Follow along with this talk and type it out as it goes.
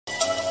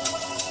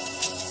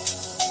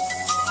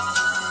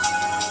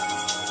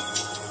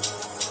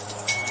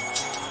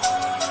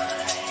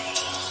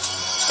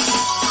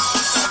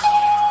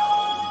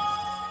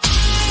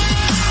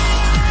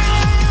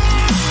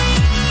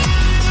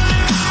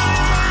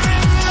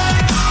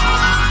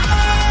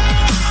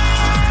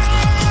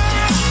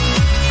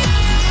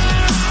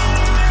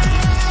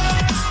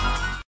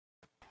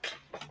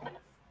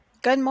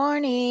Good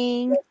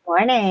morning.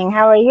 Morning.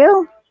 How are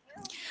you?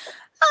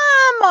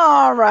 I'm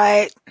all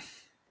right.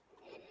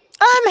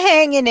 I'm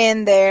hanging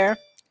in there.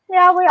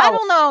 Yeah, we I all.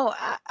 don't know.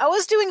 I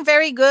was doing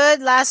very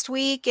good last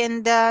week,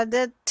 and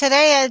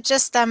today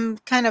I'm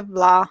kind of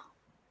blah.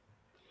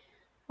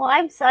 Well,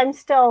 I'm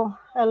still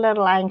a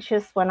little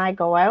anxious when I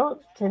go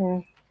out,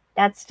 and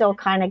that's still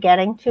kind of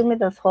getting to me.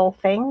 This whole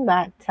thing,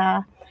 but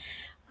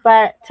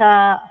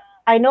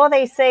I know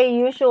they say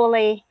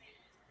usually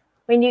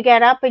when you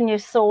get up and you're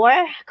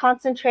sore,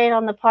 concentrate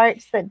on the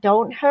parts that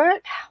don't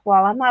hurt.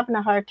 Well, I'm having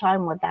a hard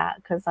time with that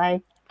because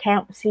I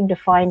can't seem to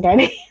find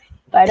any.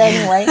 But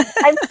anyway,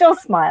 I'm still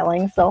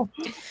smiling, so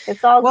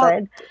it's all Well,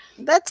 good.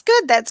 that's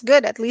good. That's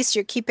good. At least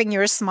you're keeping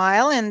your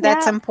smile, and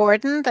that's Yeah,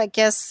 important. I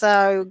guess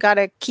you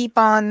gotta keep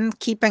on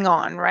keeping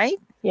on, right?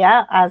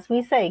 yeah, as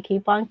we say,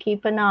 keep on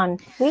keeping on.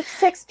 Week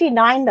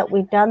 69 that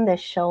we've done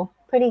this show.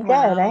 Pretty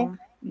good, eh? Wow.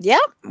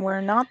 Yep,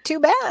 we're not too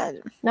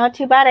bad. Not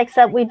too bad,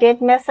 except we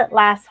did miss it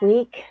last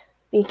week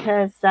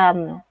because,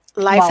 Life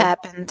well,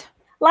 happened.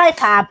 life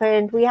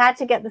happened. We had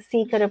to get the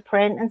Seeker to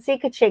print, and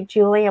Seeker Chick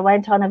Julia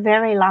went on a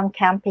very long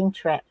camping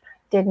trip,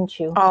 didn't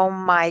you? Oh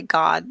my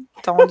God.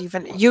 Don't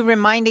even, you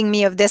reminding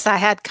me of this. I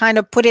had kind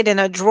of put it in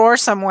a drawer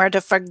somewhere to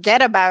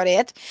forget about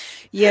it,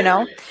 you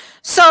know.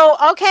 So,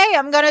 okay,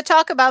 I'm going to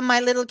talk about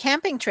my little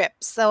camping trip.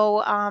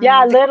 So,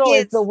 Yeah, the little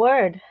is the kids,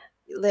 word.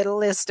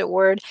 little is the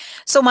word.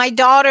 So, my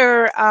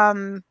daughter,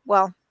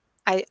 well,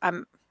 I,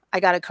 I'm, I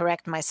got to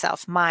correct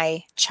myself.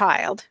 My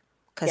child,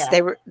 because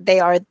Yeah.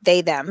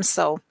 they them.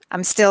 So,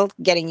 I'm still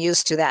getting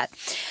used to that.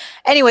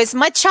 Anyways,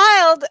 my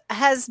child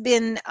has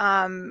been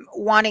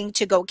wanting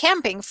to go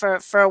camping for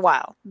a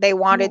while. They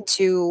wanted Mhm.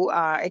 to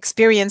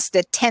experience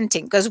the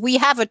tenting because we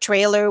have a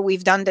trailer.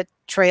 We've done the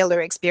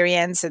trailer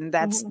experience, and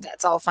Mhm.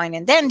 that's all fine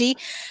and dandy,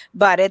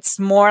 but it's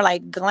more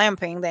like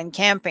glamping than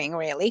camping,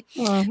 really.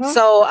 Mhm.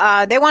 So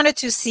they wanted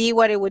to see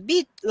what it would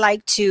be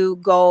like to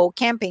go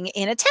camping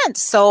in a tent.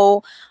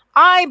 So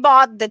I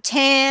bought the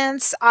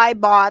tents. I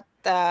bought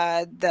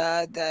the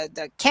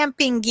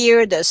camping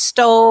gear, the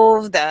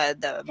stove, the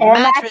And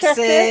mattresses,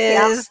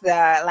 yeah. mattresses,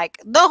 the like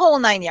the whole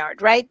nine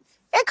yard, right?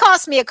 It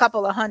cost me a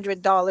couple of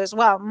 $100.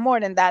 Well, more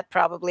than that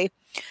probably.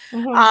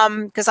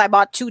 Mhm. Because I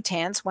bought two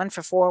tents, one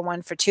for four,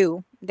 one for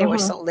two. They were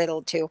Mhm. so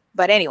little too.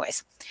 But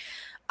anyways,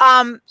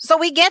 so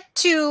we get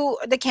to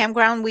the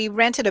campground. We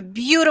rented a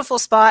beautiful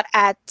spot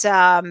at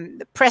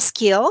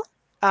Presqu'île.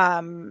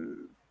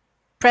 Um,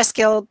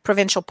 Presqu'île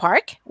Provincial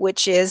Park,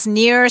 which is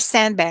near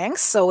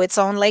Sandbanks. So it's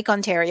on Lake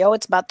Ontario.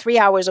 It's about 3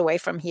 hours away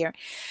from here.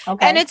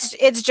 And Okay.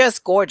 it's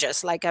just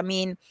gorgeous. Like, I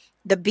mean,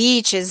 the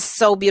beach is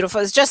so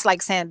beautiful. It's just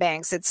like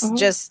Sandbanks. It's Mhm.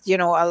 just,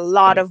 a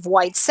lot of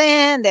white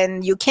sand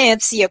and you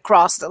can't see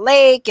across the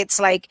lake. It's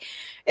like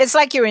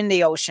you're in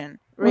the ocean,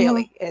 Mhm.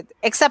 really.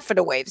 Except for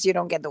the waves. You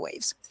don't get the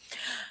waves.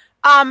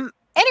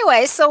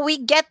 Anyway, so we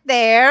get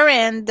there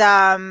and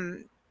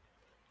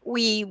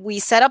we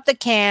set up the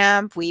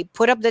camp, we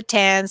put up the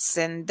tents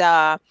and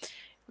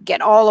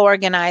get all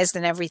organized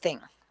and everything.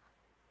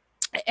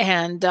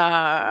 And it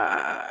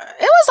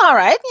was all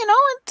right,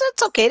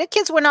 it's okay. The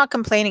kids were not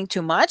complaining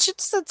too much. It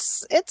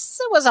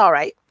was all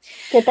right.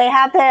 Did they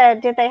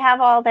have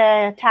all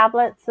the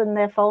tablets and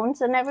the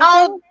phones and Oh,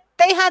 everything?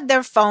 they had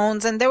their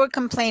phones and they were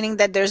complaining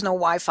that there's no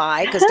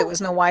Wi-Fi because there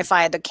was no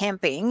Wi-Fi at the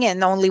camping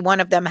and only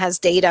one of them has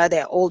data.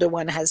 The older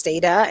one has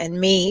data and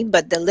me,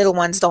 but the little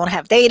ones don't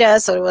have data.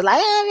 So it was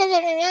like,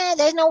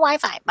 there's no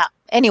Wi-Fi. But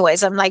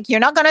anyways, I'm like,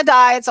 you're not going to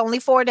die. It's only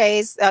 4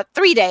 days,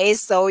 3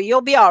 days. So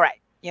you'll be all right.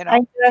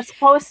 And you're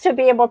supposed to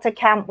be able to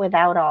camp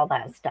without all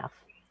that stuff.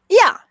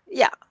 Yeah,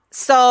 yeah.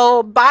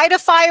 So buy the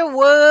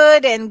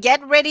firewood and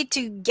get ready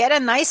to get a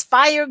nice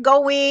fire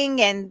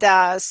going. And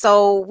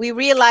so we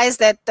realized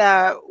that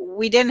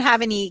we didn't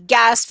have any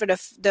gas for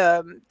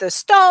the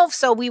stove.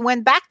 So we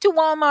went back to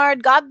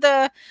Walmart, got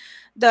the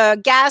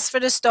gas for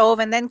the stove,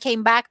 and then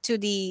came back to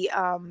the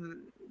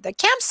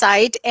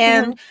campsite Mhm.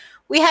 and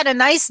we had a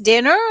nice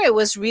dinner. It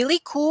was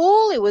really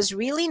cool. It was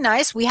really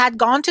nice. We had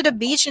gone to the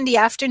beach in the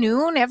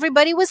afternoon.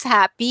 Everybody was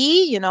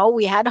happy.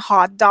 We had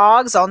hot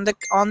dogs on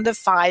the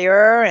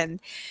fire and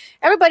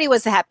everybody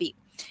was happy.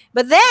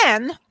 But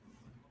then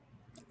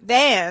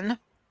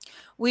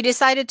we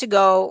decided to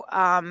go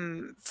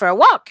for a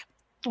walk.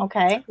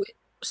 Okay.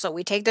 So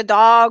we take the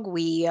dog.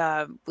 We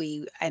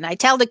and I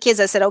tell the kids.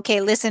 I said, okay,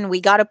 listen,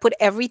 we got to put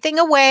everything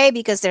away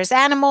because there's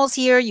animals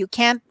here. You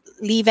can't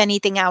leave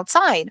anything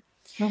outside.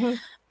 Mhm.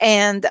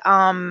 And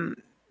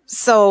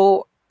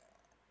so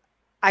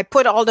I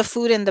put all the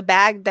food in the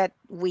bag that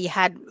we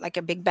had, like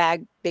a big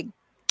bag, big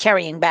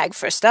carrying bag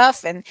for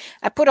stuff. And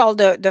I put all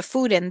the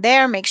food in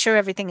there, make sure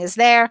everything is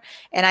there.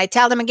 And I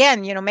tell them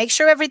again, make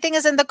sure everything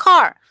is in the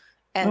car.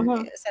 And I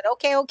Mhm. said,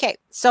 okay, okay.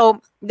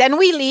 So then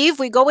we leave,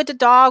 we go with the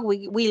dog,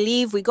 we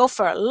leave, we go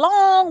for a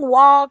long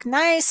walk,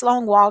 nice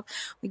long walk.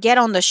 We get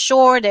on the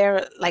shore. There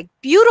are like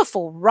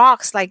beautiful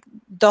rocks, like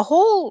the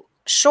whole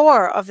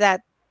shore of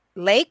that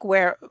lake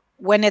where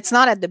when it's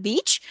not at the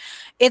beach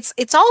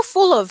it's all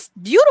full of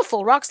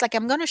beautiful rocks. Like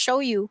I'm gonna show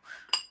you.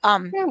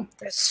 Hmm.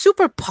 They're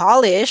super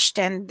polished,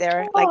 and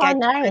they're like Oh,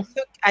 nice.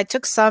 I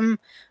took some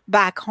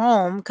back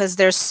home because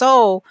they're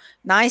so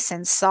nice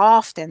and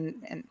soft.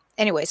 And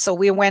anyway, so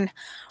we went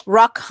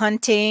rock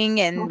hunting,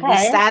 and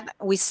Okay.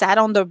 we sat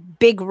on the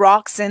big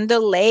rocks in the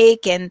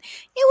lake, and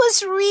it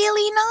was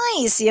really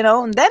nice, you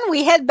know. And then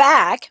we head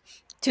back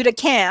to the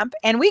camp,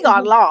 and we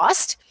got Mhm.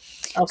 lost.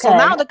 So Okay.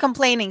 now the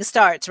complaining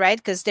starts, right?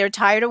 Because they're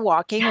tired of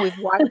walking. We've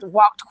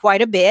walked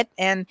quite a bit,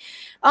 and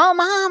oh,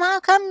 mom, how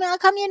come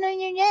you know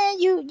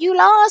you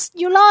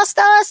lost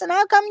us, and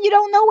how come you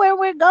don't know where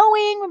we're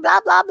going?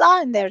 Blah blah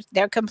blah, and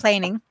they're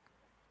complaining.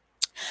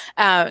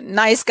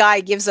 Nice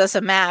guy gives us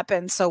a map,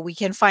 and so we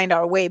can find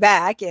our way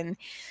back. And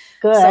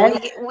so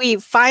Good. we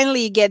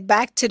finally get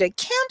back to the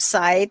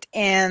campsite,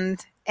 and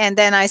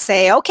then I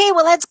say, okay,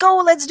 well, let's go.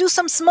 Let's do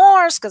some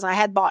s'mores, because I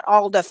had bought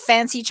all the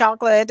fancy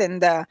chocolate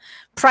and the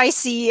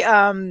pricey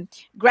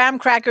graham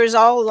crackers,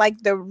 all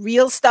like the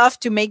real stuff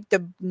to make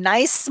the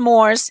nice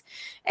s'mores.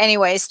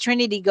 Anyways,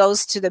 Trinity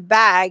goes to the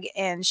bag,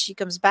 and she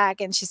comes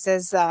back and she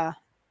says,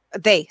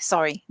 they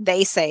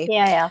say,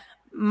 Yeah, yeah.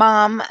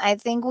 Mom, I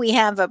think we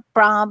have a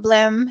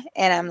problem.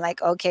 And I'm like,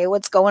 okay,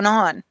 what's going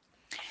on?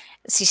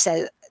 She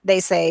said, they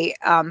say,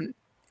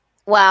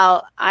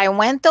 well, I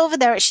went over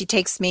there. She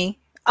takes me.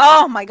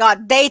 Oh my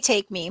God, they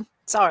take me.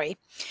 Sorry.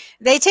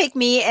 They take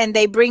me and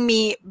they bring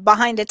me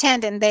behind a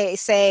tent, and they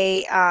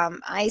say,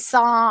 I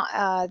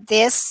saw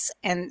this,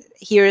 and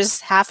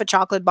here's half a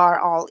chocolate bar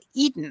all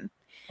eaten.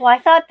 Well, I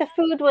thought the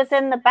food was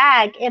in the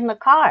bag in the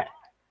car.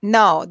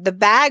 No, the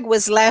bag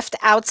was left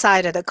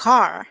outside of the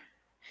car.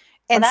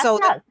 Well, And that's so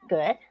not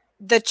good.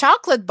 the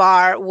chocolate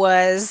bar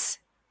was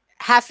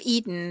half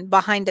eaten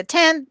behind the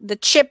tent. The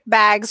chip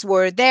bags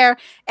were there.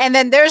 And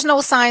then there's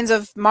no signs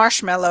of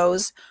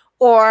marshmallows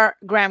or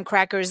graham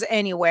crackers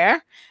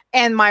anywhere.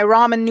 And my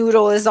ramen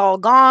noodle is all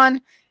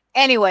gone.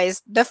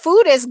 Anyways, the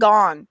food is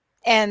gone.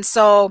 And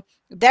so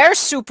they're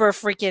super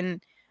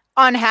freaking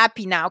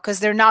unhappy now because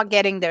they're not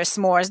getting their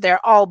s'mores.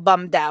 They're all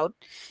bummed out.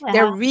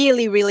 They're Yeah.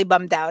 really, really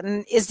bummed out.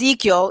 And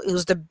Ezekiel,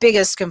 who's the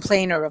biggest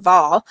complainer of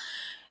all,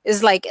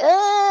 is like,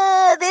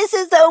 this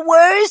is the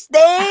worst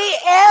day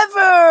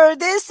ever.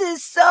 This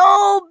is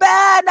so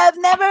bad. I've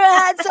never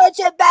had such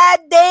a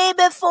bad day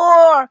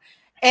before.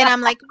 And I'm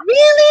like,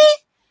 really?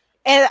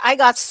 And I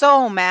got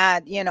so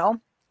mad, you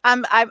know.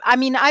 I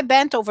mean, I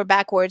bent over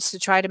backwards to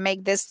try to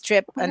make this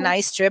trip a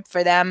nice trip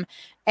for them.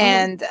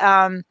 And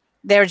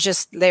they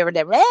were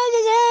there.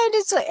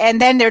 And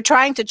then they're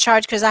trying to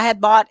charge, because I had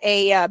bought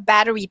a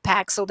battery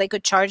pack so they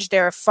could charge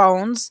their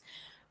phones.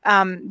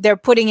 They're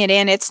putting it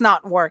in, it's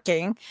not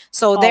working,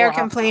 so they're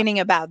complaining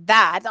about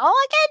that. Oh,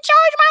 I can't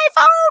charge my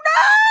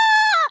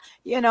phone,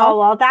 you know. Oh,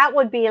 well, that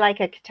would be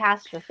like a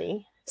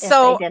catastrophe if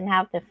So they didn't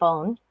have the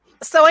phone.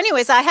 So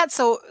anyways, I had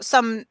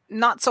some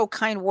not so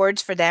kind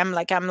words for them.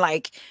 Like, I'm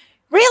like,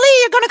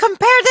 really, you're gonna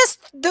compare this,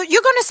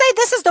 you're gonna say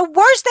this is the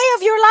worst day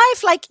of your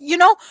life, like, you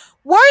know,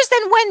 worse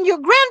than when your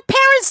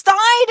grandparents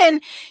died?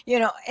 And, you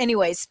know,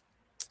 anyways,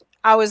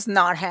 I was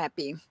not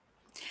happy.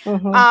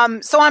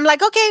 So I'm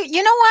like, okay,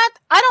 you know what?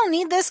 I don't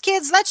need this,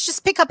 kids. Let's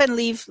just pick up and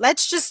leave.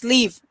 Let's just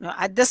leave.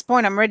 At this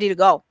point, I'm ready to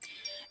go.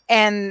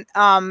 And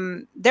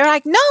they're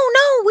like, no,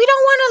 we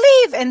don't want to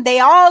leave. And they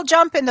all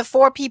jump in the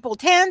 4-people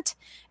tent,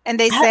 and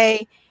they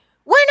say,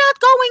 we're not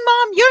going,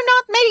 Mom. You're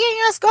not making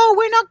us go.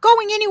 We're not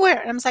going anywhere.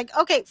 And I'm like,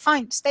 okay,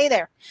 fine, stay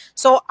there.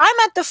 So I'm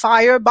at the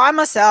fire by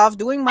myself,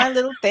 doing my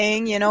little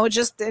thing, you know,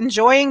 just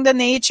enjoying the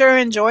nature,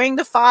 enjoying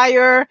the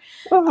fire.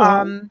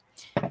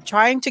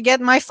 Trying to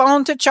get my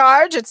phone to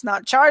charge. It's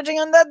not charging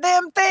on that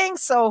damn thing.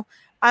 So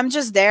I'm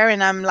just there,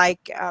 and I'm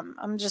like,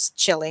 I'm just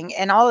chilling.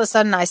 And all of a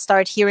sudden I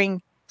start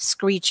hearing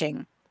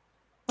screeching.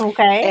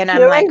 Okay. And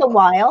You're in the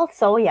wild,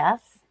 so yes.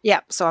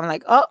 Yeah. So I'm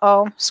like,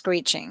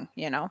 screeching,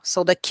 you know.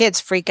 So the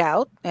kids freak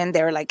out, and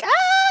they're like,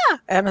 ah!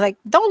 And I'm like,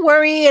 don't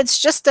worry, it's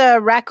just a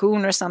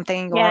raccoon or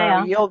something,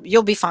 or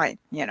you'll be fine,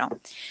 you know.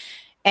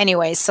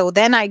 Anyway, so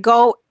then I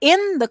go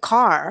in the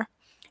car,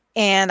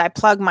 and I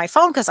plug my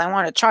phone because I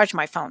want to charge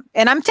my phone.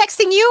 And I'm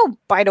texting you,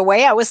 by the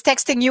way. I was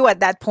texting you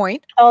at that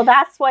point. Oh,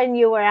 that's when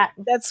you were at.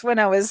 That's when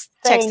I was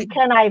saying, texting.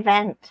 Can I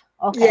vent?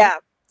 Okay.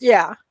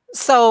 Yeah.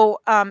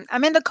 So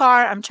I'm in the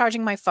car. I'm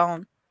charging my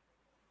phone.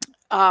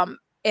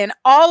 And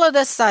all of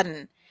a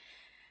sudden,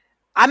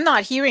 I'm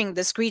not hearing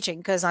the screeching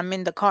because I'm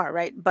in the car,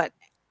 right? But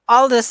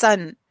all of a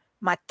sudden,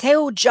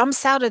 Mateo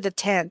jumps out of the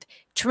tent.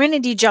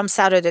 Trinity jumps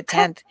out of the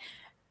tent.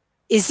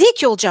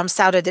 Ezekiel jumps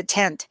out of the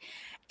tent.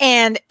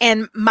 And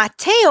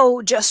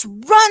Mateo just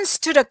runs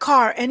to the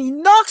car, and he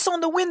knocks on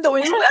the window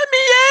and he's, let me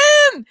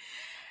in.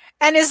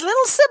 And his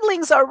little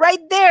siblings are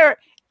right there,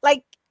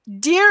 like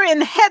deer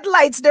in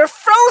headlights. They're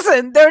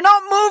frozen. They're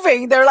not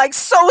moving. They're like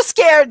so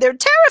scared. They're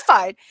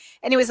terrified.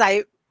 Anyways,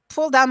 I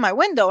pull down my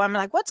window. I'm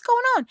like, what's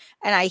going on?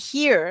 And I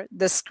hear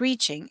the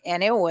screeching,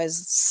 and it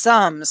was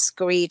some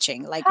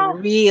screeching, like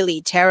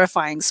really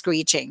terrifying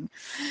screeching.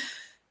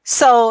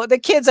 So the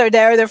kids are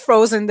there, they're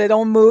frozen, they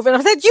don't move. And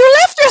I'm like, you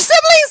left your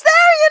siblings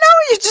there, you know,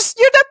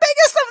 you're the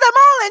biggest of them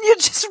all, and you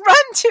just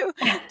run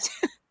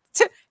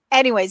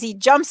Anyways, he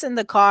jumps in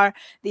the car.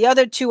 The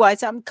other two, I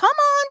tell him, come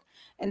on.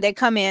 And they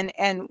come in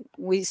and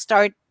we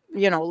start,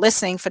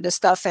 listening for the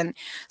stuff. And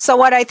so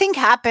what I think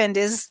happened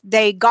is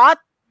they got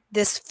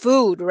this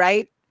food,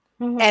 right?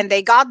 Mhm. And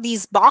they got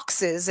these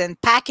boxes and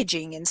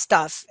packaging and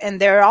stuff.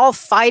 And they're all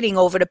fighting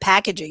over the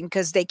packaging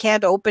because they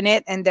can't open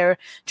it. And they're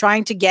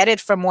trying to get it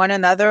from one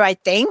another, I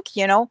think,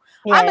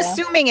 Yeah, I'm yeah.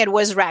 assuming it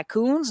was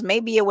raccoons.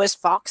 Maybe it was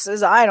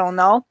foxes. I don't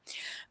know,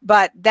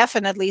 but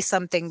definitely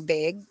something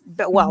big,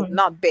 but well, Mhm.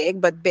 not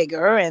big, but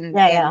bigger. And,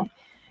 Yeah, yeah.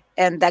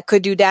 and that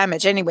could do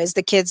damage. Anyways,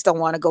 the kids don't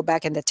want to go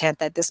back in the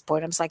tent at this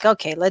point. I'm just like,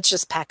 okay, let's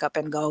just pack up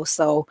and go.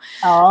 So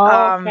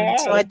I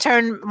Okay.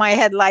 turned my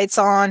headlights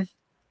on,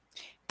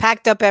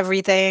 packed up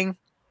everything,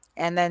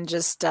 and then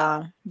just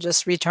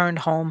returned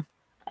home.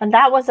 And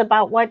that was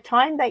about what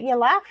time that you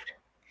left?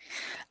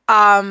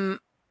 Um,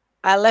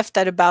 I left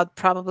at about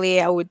probably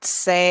I would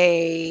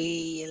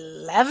say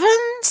 11,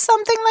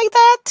 something like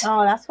that.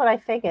 Oh, that's what I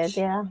figured.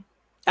 Yeah.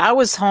 I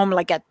was home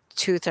like at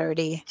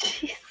 2:30.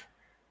 Jeez.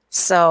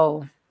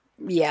 So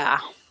yeah,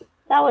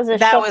 That was a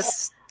that short.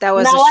 was that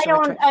was a No, I short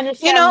don't trip.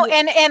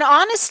 understand. And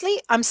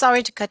honestly, I'm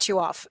sorry to cut you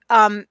off.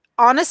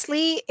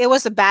 Honestly, it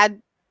was the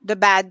bad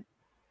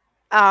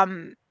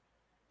um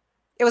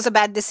it was a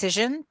bad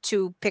decision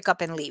to pick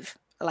up and leave.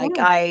 Like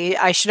Mm,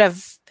 I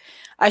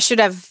should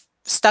have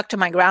stuck to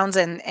my grounds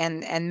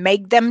and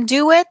make them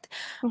do it.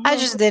 I mhm.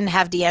 just didn't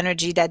have the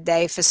energy that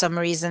day for some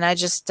reason. I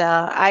just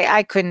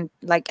I couldn't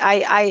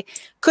I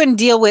couldn't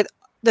deal with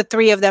the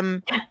three of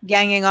them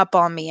ganging up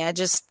on me.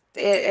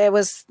 It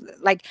was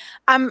like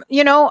I'm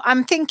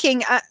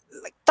thinking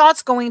like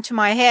thoughts going to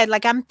my head,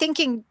 like I'm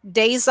thinking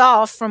days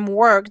off from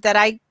work that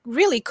I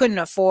really couldn't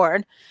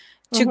afford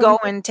to Mhm. go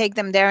and take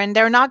them there, and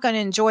they're not going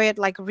to enjoy it.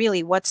 Like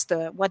really, what's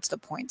the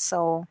point?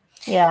 So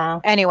Yeah.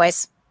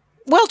 anyways,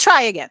 we'll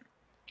try again.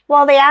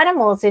 Well, the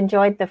animals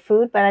enjoyed the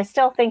food, but I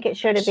still think it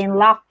should have been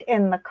locked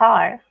in the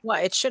car. Well,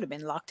 it should have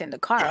been locked in the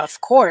car, of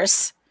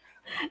course.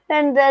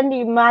 And then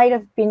you might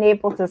have been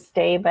able to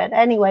stay. But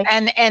anyway,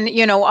 And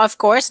of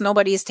course,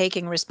 nobody is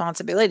taking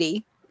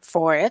responsibility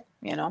for it.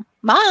 Mom,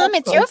 of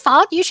it's your course.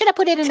 fault. You should have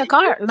put it in the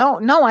car. No,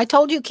 no, I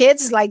told you,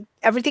 kids, like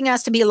everything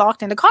has to be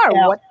locked in the car.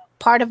 Yeah. What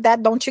part of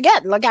that don't you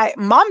get? Like,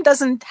 mom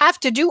doesn't have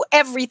to do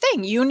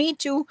everything. You need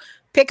to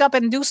pick up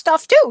and do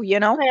stuff too.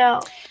 Yeah.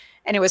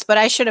 Anyways, but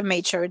I should have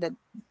made sure that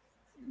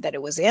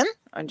it was in.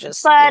 And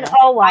just, But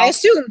oh I well.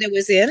 assumed it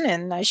was in,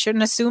 and I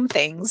shouldn't assume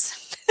things.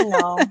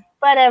 No.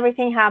 But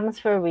everything happens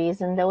for a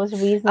reason. There was a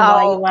reason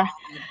why you Oh, were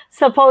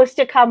supposed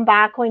to come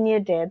back when you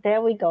did.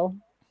 There we go.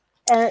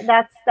 And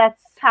that's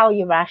how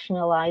you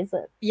rationalize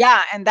it.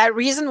 yeah, and that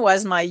reason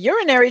was my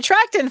urinary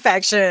tract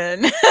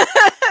infection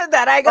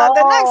that I got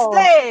the next Oh,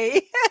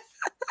 day.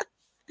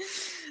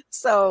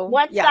 So,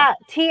 what's yeah, that?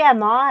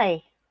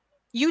 TMI.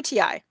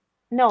 UTI.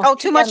 No, Oh,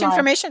 too much TMI.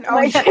 information. Too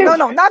Oh, much yeah. No,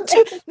 no, not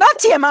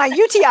TMI,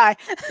 UTI.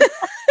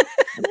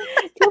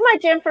 too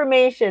much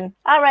information.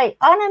 All right,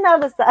 on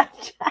another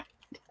subject.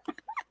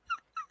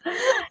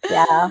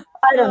 Yeah,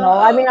 I don't know.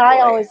 I mean, Oh I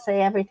boy. always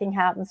say everything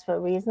happens for a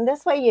reason.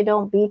 This way you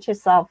don't beat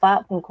yourself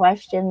up and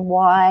question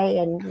why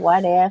and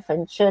what if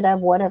and should have,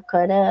 would have,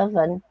 could have,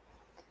 and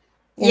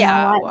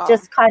Yeah, what, well,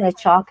 just kind of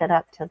chalk it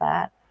up to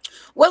that.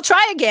 we'll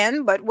try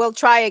again, but we'll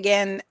try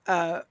again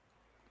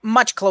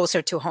much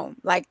closer to home.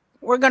 Like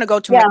we're gonna go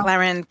to Yeah,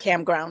 McLaren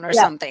campground or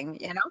yeah. something.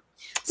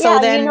 So Yeah,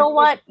 and you then, know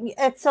what?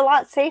 It's a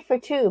lot safer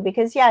too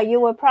because yeah, you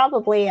were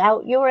probably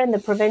out. You were in the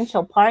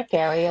provincial park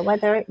area,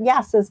 whether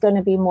yes, there's going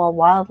to be more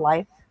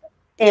wildlife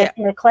yeah. at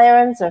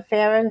McLaren's or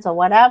Farron's or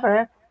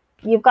whatever.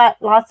 You've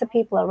got lots of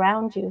people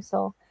around you,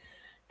 so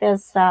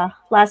there's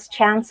less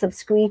chance of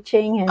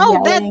screeching and Oh,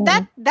 that yelling.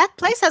 that that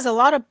place has a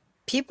lot of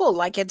people.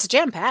 Like it's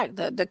jam packed.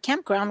 The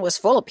campground was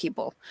full of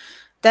people.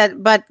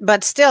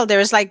 But still,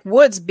 there's like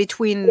woods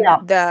between Yeah,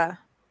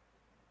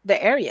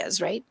 the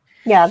areas, right?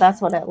 yeah, that's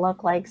what it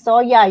looked like. So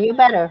yeah, you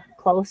better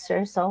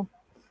closer. So,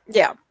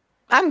 Yeah.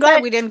 I'm glad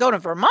but we didn't go to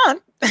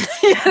Vermont.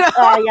 you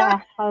know?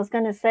 yeah, I was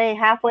going to say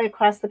halfway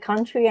across the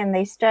country and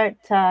they start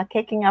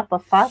kicking up a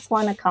fuss,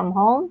 want to come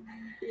home.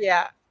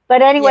 Yeah.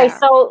 But anyway, Yeah.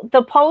 so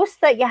the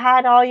post that you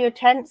had all your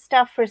tent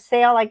stuff for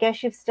sale, I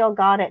guess you've still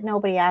got it.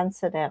 Nobody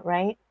answered it,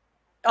 right?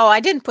 Oh, I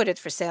didn't put it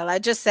for sale. I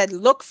just said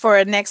look for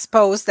a next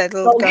post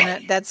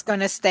Okay. that's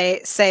gonna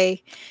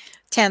say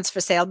tents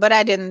for sale. But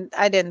I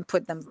didn't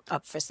put them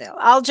up for sale.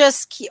 I'll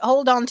just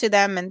hold on to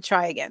them and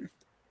try again.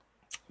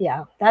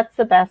 Yeah, that's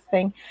the best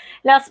thing.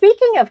 Now,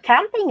 speaking of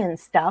camping and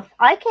stuff,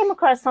 I came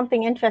across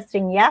something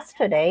interesting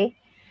yesterday.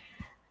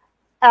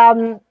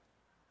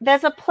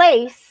 There's a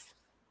place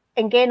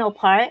in Gano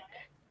Park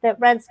that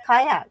rents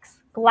kayaks,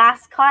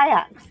 glass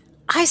kayaks.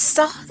 I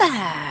saw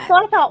that. So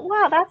I thought,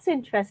 wow, that's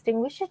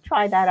interesting. We should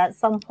try that at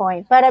some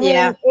point. But I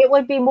Yeah. mean, it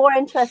would be more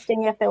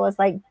interesting if there was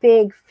like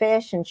big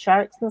fish and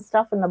sharks and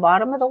stuff in the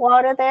bottom of the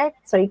water there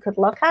so you could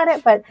look at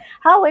it. But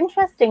how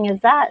interesting is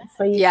that?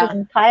 So you Yeah.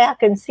 can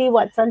kayak and see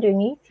what's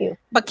underneath you.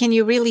 But can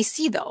you really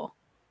see though?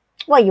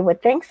 Well, you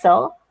would think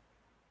so.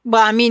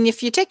 Well, I mean,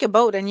 if you take a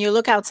boat and you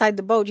look outside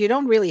the boat, you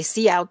don't really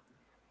see out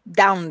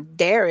down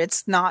there.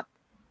 It's not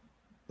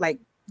like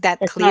that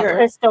It's not clear.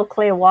 crystal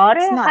clear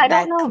water. It's not I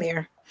don't that know.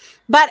 clear.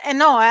 But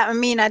no, I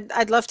mean,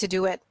 I'd love to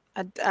do it.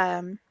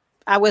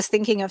 I was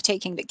thinking of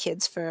taking the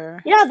kids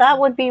for. Yeah, that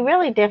would be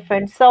really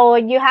different. So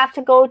you have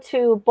to go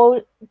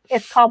to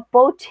it's called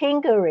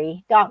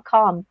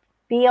boatingery.com,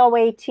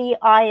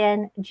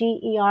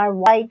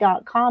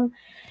 BOATINGERY.com,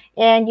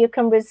 and you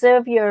can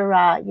reserve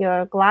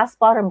your glass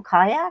bottom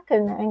kayak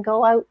and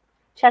go out,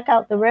 check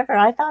out the river.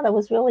 I thought it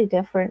was really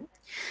different.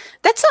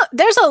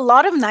 There's a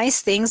lot of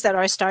nice things that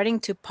are starting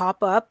to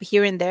pop up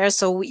here and there.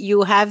 So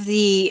you have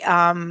the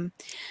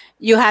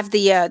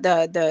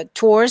the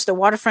tours, the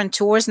waterfront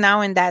tours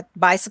now in that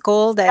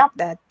bicycle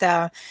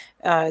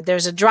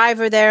there's a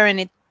driver there,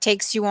 and it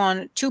takes you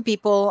on two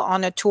people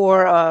on a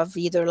tour of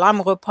either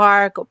L'Amoureux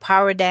Park or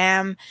Power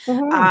Dam.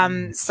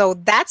 So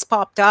that's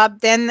popped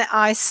up. Then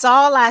I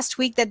saw last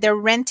week that they're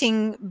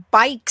renting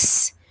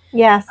bikes.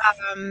 Yes.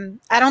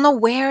 I don't know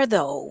where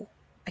though.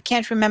 I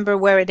can't remember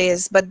where it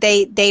is, but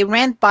they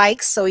rent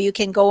bikes, so you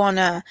can go on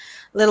a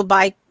little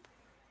bike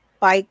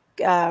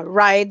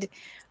ride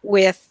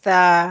with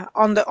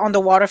on the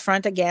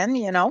waterfront again,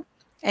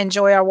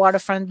 enjoy our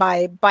waterfront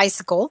by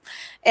bicycle,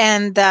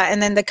 and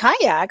then the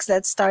kayaks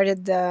that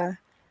started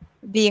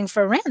being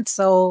for rent.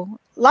 So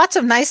lots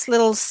of nice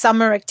little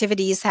summer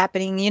activities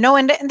happening,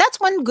 and that's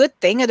one good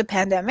thing of the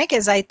pandemic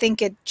is I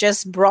think it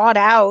just brought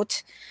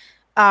out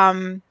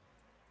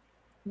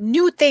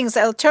new things,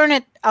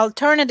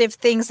 alternative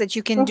things that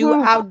you can do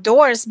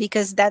outdoors,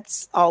 because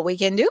that's all we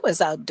can do is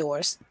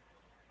outdoors.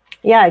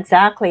 Yeah,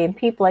 exactly. And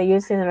people are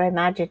using their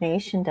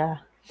imagination to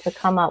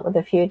come up with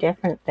a few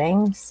different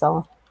things.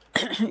 So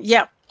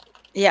yeah.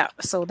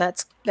 So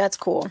that's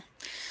cool.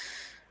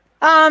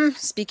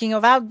 Speaking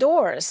of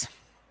outdoors,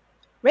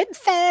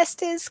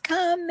 Ribfest is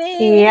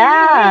coming.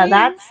 Yeah,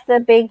 that's the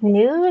big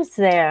news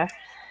there.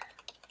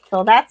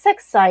 So that's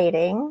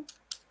exciting.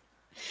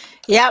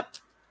 Yep.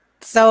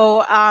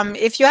 So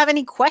if you have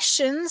any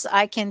questions,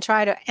 I can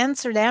try to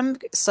answer them.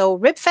 So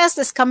Ribfest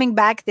is coming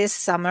back this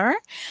summer.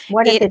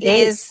 What is the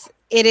date?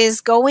 It is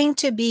going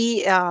to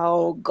be,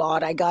 oh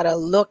God, I gotta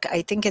look.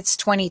 I think it's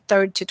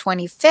 23rd to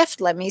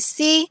 25th. Let me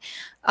see.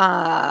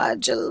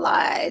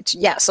 July.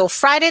 Yeah, so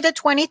Friday the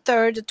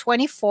 23rd, the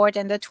 24th,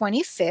 and the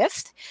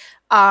 25th.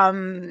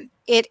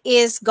 It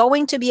is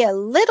going to be a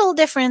little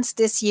different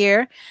this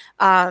year.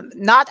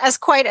 Not as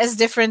quite as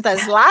different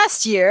as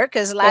last year,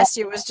 because last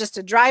year was just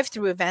a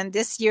drive-through event.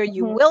 This year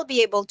you will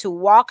be able to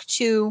walk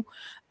to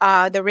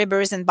the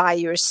rivers and buy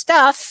your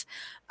stuff.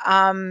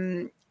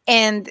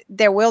 And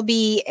there will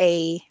be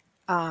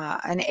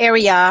an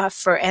area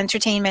for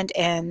entertainment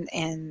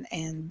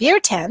and beer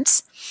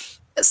tents.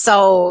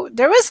 So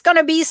there is going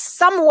to be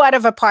somewhat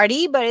of a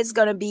party, but it's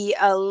going to be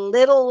a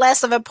little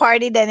less of a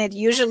party than it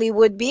usually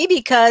would be,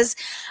 because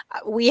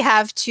we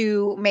have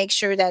to make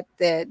sure that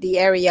the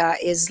area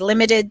is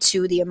limited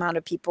to the amount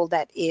of people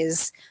that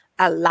is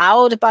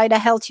allowed by the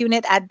health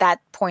unit at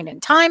that point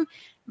in time.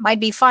 Might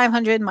be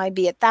 500, might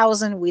be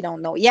 1,000. We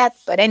don't know yet.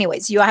 But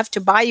anyways, you have to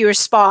buy your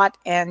spot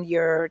and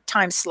your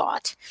time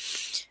slot.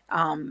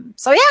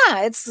 So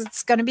yeah,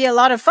 it's going to be a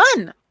lot of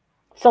fun.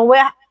 So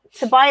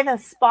to buy the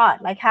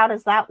spot, like how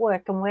does that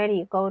work, and where do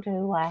you go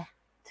to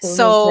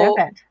reserve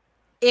it?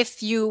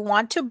 If you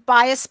want to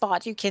buy a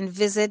spot, you can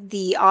visit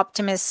the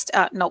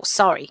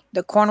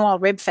the Cornwall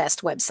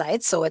Ribfest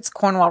website. So it's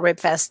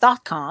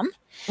cornwallribfest.com.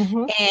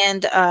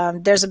 And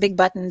there's a big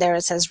button there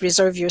that says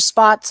reserve your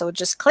spot. So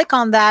just click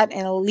on that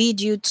and it'll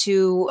lead you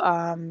to,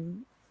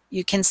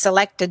 you can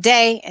select a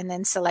day and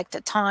then select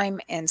a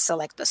time and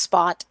select a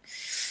spot.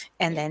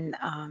 And then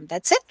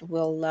that's it.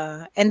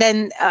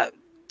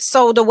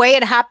 So the way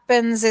it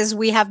happens is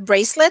we have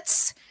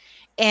bracelets,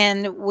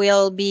 and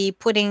we'll be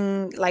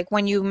putting, like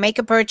when you make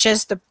a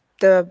purchase, the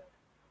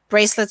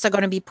bracelets are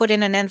going to be put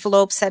in an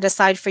envelope set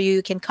aside for you.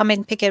 You can come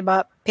and pick them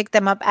up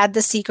at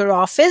the Seeker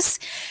office.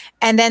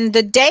 And then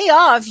the day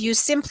of, you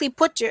simply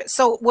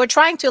so we're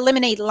trying to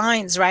eliminate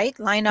lines, right?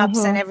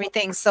 Lineups and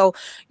everything. So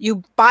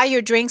you buy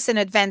your drinks in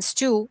advance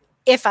too,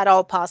 if at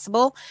all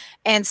possible.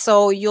 And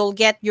so you'll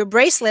get your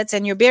bracelets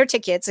and your beer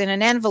tickets in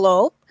an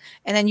envelope.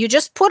 And then you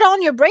just put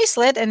on your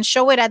bracelet and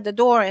show it at the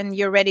door, and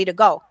you're ready to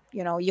go.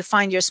 You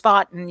find your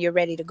spot and you're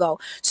ready to go.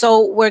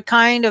 So we're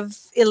kind of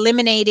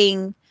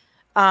eliminating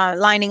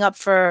lining up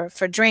for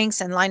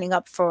drinks and lining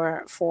up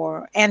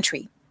for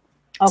entry.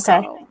 Okay.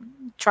 So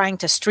trying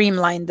to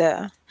streamline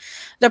the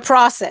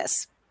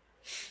process.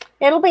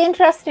 It'll be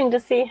interesting to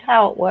see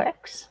how it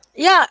works.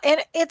 Yeah,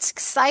 and it's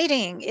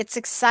exciting. It's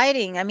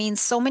exciting. I mean,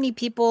 so many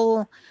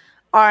people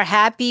are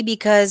happy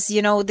because,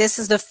 this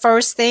is the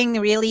first thing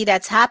really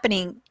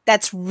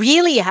that's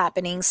really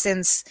happening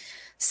since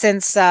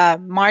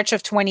March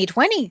of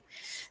 2020.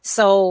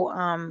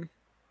 So,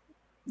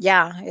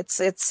 yeah,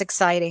 it's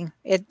exciting.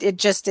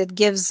 It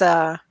gives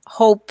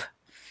hope.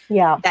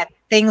 Yeah. That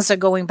things are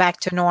going back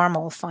to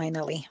normal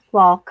finally.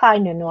 Well,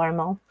 kind of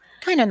normal.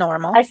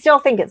 I still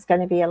think it's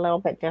going to be a little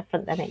bit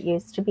different than it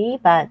used to be,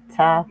 but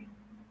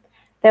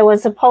there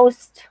was a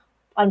post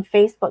on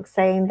Facebook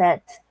saying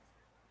that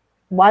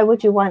why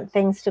would you want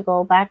things to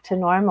go back to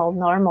normal?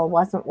 Normal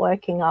wasn't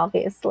working,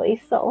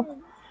 obviously. So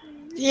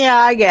Yeah,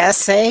 I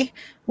guess, eh?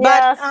 But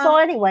yeah. So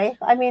anyway,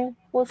 I mean,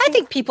 we'll I see.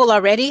 think people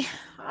are ready.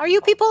 Are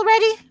you people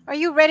ready? Are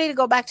you ready to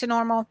go back to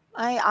normal?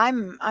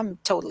 I'm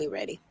totally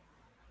ready.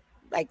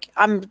 Like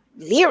I'm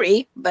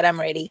leery, but I'm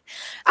ready.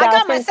 I Yeah, I was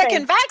got my gonna say,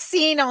 second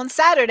vaccine on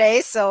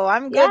Saturday, so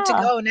I'm good to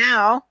yeah, go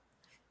now.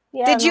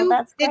 yeah. Did No, you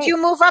that's did great.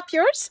 you move up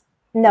yours?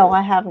 No,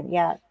 I haven't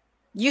yet.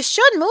 You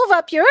should move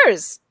up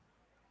yours.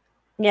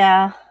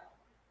 Yeah,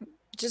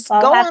 Just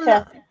I'll go have on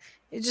to.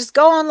 you just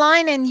go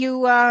online and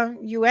you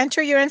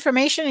enter your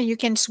information and you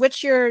can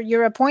switch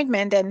your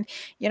appointment, and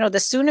the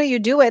sooner you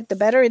do it, the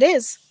better it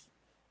is.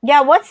 Yeah,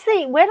 where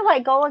do I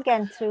go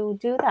again to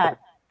do that?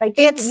 Like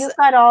It's you've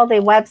got all the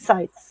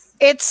websites.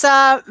 it's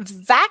a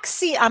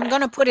vaccine. I'm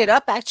gonna put it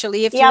up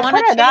actually if you Yeah, want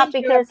put to it up change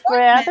your because for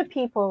other appointment.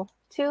 people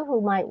too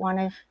who might want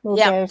to move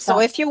Yeah. theirs So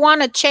up. if you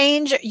want to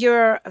change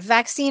your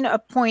vaccine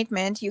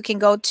appointment, you can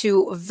go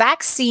to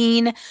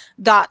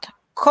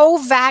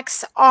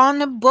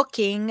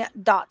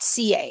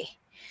vaccine.covaxonbooking.ca.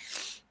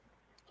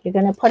 You're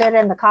going to put Yeah. it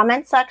in the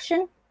comment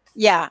section.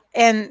 Yeah.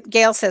 And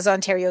Gail says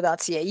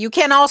ontario.ca. You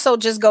can also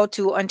just go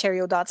to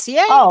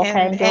ontario.ca Oh,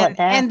 okay, and do it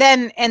there. and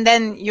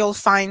then you'll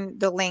find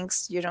the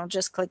links. You don't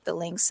just click the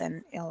links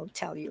and it'll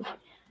tell you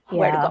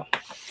where to Yeah, go.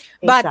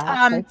 But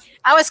exactly.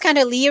 I was kind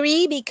of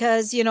leery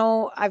because,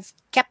 I've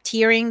kept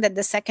hearing that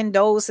the second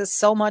dose is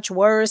so much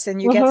worse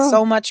and you get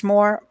so much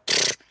more.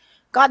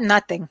 Got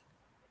nothing.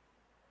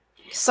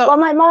 So, Well,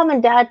 my mom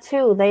and dad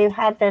too, they've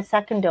had their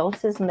second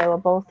doses and they were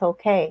both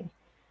okay.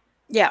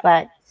 yeah.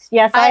 But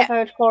yes, I've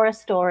heard horror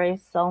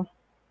stories. So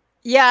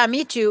Yeah,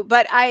 me too.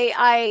 But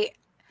I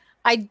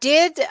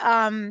did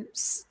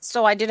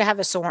so I did have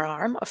a sore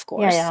arm, of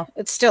course. yeah.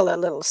 It's still a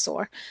little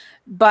sore.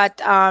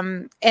 But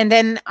and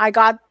then I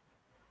got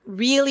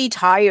really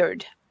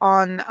tired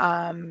on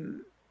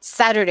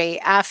Saturday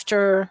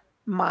after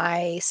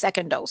my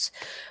second dose.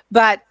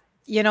 But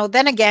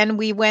then again,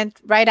 we went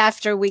right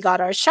after we got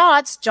our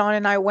shots. John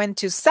and I went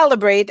to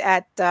celebrate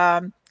at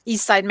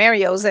Eastside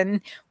Mario's,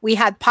 and we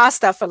had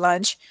pasta for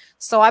lunch.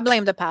 So I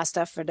blame the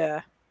pasta for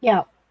the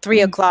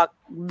 3:00.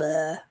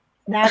 Bleh.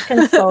 That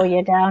can slow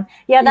you down.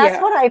 Yeah, that's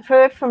Yeah. what I've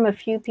heard from a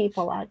few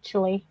people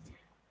actually.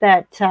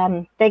 That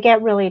they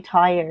get really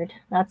tired.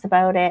 That's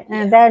about it.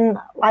 And then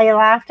I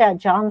laughed at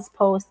John's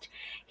post.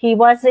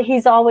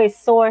 He's always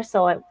sore,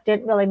 so it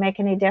didn't really make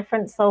any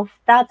difference. So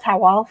that's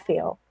how I'll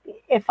feel.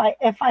 If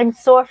I'm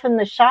sore from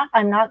the shot,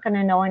 I'm not going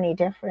to know any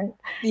different.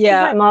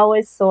 Yeah. I'm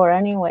always sore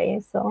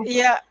anyway. So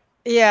yeah.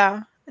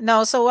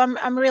 No, so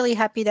I'm really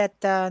happy that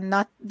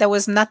there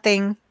was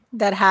nothing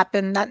that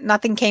happened.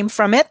 Nothing came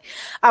from it.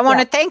 I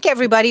want to thank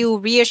everybody who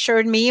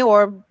reassured me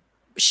or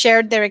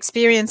shared their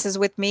experiences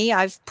with me.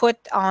 I've put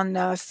on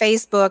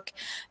Facebook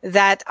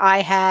that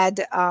I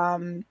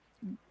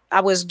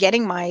was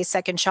getting my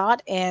second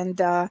shot,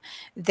 and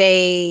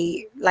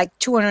they like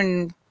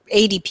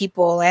 280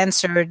 people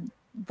answered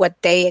what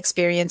they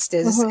experienced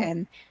is,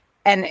 and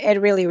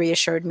it really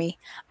reassured me.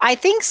 I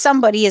think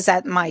somebody is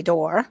at my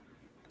door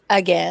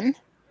again.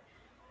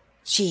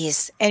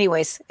 Jeez.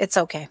 Anyways, it's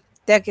okay.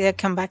 They'll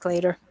come back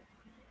later.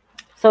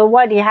 So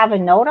what, do you have a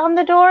note on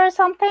the door or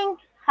something?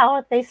 How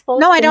are they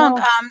supposed to No, I don't.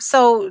 know?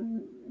 So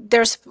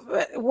there's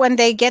when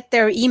they get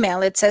their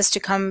email, it says to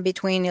come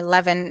between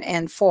 11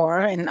 and 4,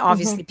 and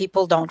obviously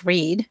people don't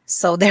read,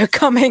 so they're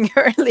coming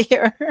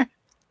earlier.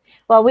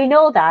 Well, we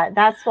know that.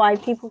 That's why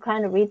people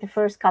kind of read the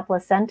first couple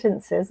of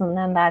sentences and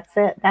then that's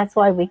it. That's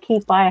why we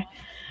keep our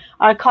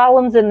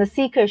columns in the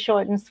Seeker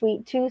short and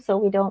sweet too, so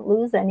we don't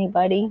lose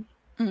anybody.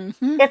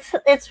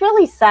 It's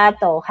really sad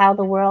though how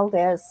the world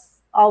is.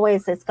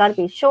 Always it's got to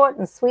be short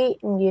and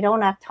sweet, and you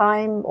don't have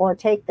time or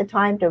take the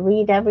time to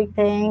read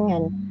everything.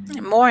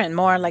 And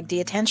more like the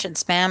attention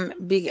span.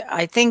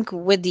 I think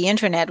with the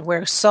internet,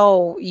 we're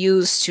so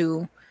used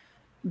to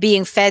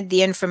being fed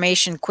the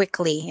information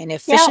quickly and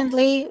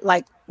efficiently.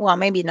 Like, well,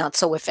 maybe not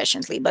so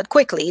efficiently, but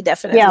quickly,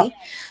 definitely.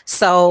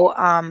 So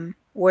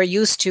we're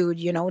used to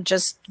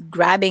just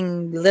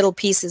grabbing little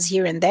pieces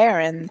here and there,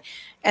 and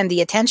the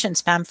attention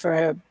span for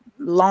a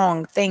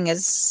long thing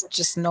is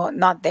just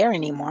not there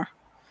anymore.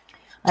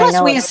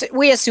 Plus,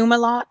 we assume a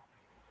lot.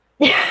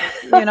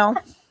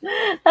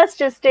 That's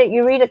just it.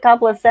 You read a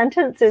couple of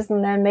sentences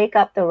and then make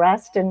up the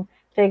rest and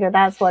figure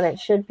that's what it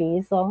should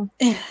be. So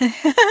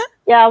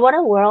yeah, what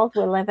a world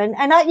we live in.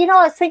 And I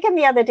was thinking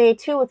the other day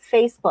too with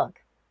Facebook.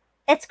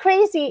 It's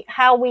crazy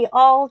how we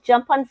all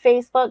jump on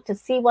Facebook to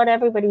see what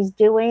everybody's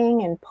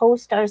doing and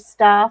post our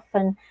stuff,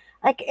 and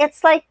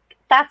it's like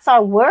that's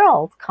our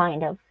world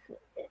kind of.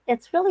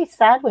 It's really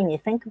sad when you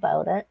think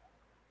about it.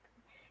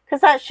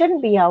 Because that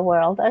shouldn't be our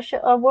world.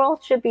 Our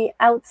world should be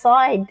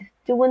outside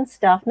doing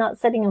stuff, not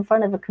sitting in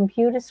front of a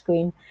computer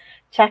screen,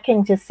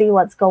 checking to see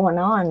what's going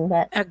on.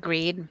 But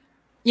agreed.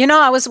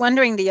 I was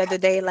wondering the other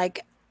day,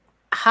 like,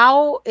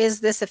 how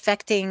is this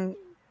affecting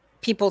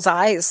people's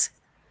eyes?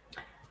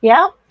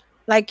 Yeah.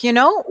 Like,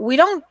 we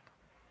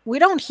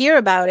don't hear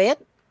about it.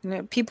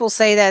 People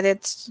say that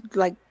it's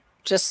like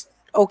just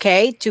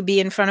okay to be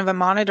in front of a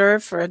monitor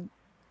for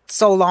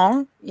so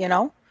long,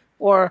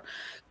 or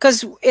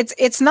because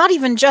it's not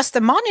even just the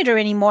monitor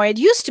anymore. It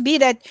used to be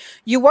that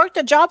you worked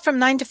a job from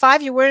 9 to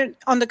 5, you were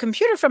on the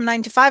computer from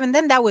 9 to 5, and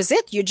then that was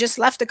it. You just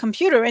left the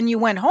computer and you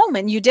went home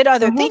and you did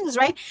other things,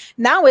 right?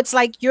 Now it's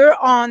like you're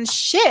on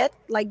shit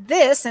like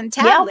this and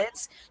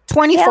tablets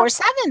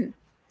 24/7.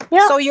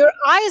 Yeah. So your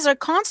eyes are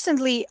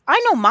constantly, I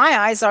know my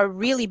eyes are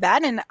really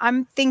bad, and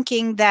I'm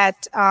thinking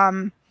that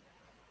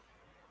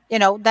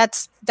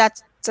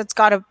that's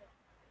got a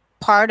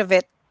part of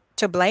it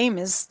to blame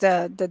is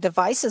the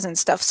devices and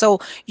stuff. So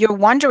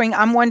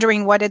I'm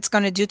wondering what it's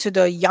going to do to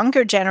the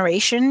younger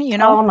generation,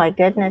 Oh my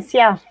goodness,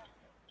 yeah.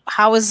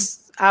 How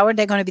are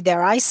they going to be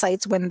their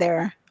eyesight when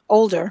they're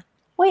older?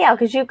 Well, yeah,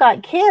 because you've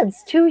got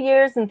kids 2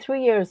 years and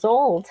 3 years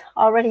old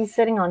already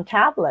sitting on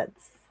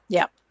tablets.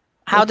 Yeah.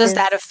 How does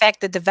that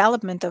affect the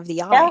development of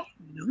the eye?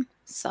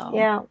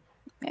 So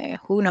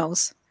who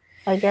knows?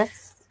 I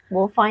guess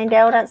we'll find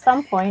out at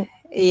some point.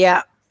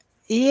 Yeah.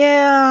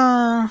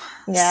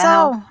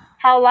 So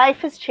how life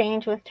has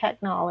changed with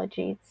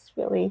technology. It's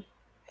really,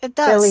 it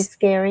does. Really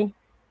scary.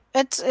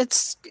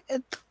 It's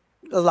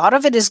a lot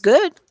of it is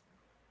good.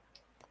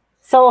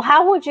 So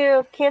how would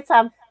your kids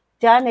have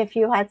done if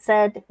you had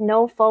said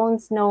no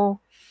phones,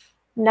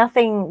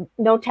 nothing,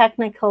 no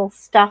technical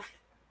stuff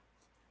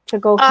to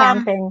go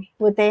camping?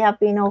 Would they have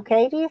been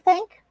okay, do you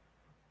think?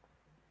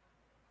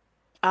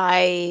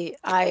 I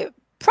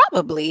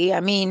probably, I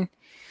mean,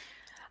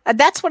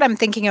 that's what I'm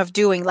thinking of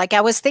doing. Like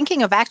I was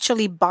thinking of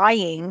actually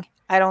buying,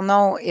 I don't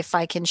know if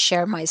I can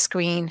share my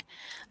screen,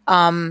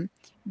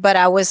 but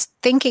I was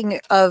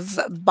thinking of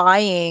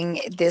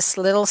buying this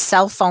little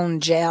cell phone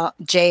jail.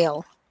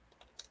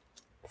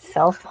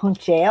 Cell phone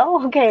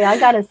jail? Okay, I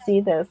got to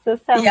see this.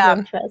 This sounds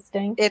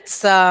interesting.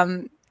 It's,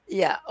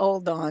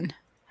 hold on.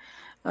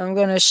 I'm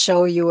going to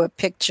show you a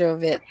picture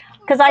of it.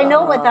 Because I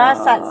know with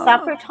us at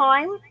supper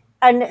time,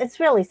 and it's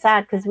really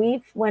sad because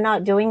we're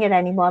not doing it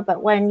anymore.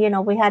 But when,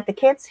 we had the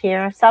kids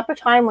here, supper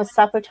time was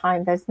supper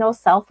time. There's no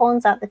cell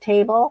phones at the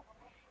table,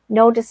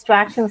 no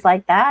distractions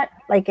like that.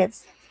 Like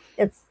it's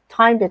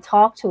time to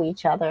talk to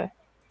each other.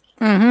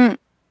 Mm-hmm.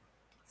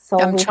 So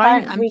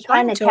we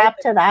kind of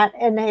kept to that.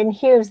 And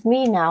here's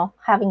me now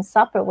having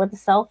supper with a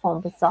cell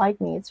phone beside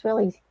me. It's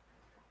really,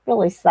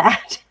 really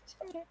sad.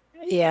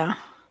 Yeah.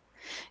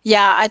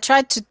 Yeah, I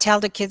tried to tell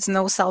the kids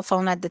no cell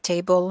phone at the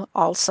table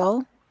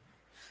also.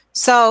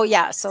 So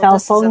this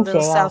is a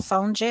little cell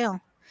phone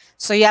jail.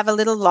 So you have a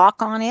little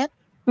lock on it,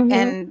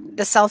 and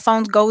the cell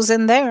phone goes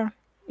in there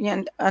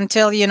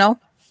until,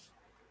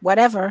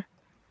 whatever.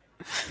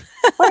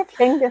 What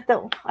thing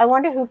I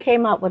wonder who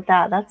came up with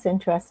that. That's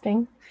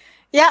interesting.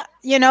 Yeah,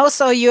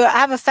 so you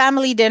have a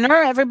family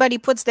dinner. Everybody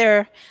puts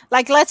their,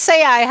 like, let's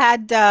say I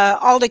had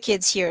all the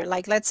kids here.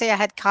 Like, let's say I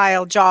had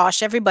Kyle,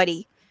 Josh,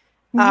 everybody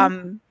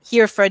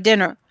here for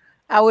dinner.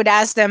 I would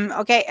ask them,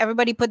 okay,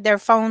 everybody put their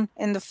phone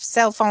in the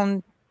cell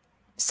phone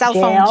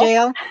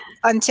jail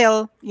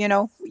until,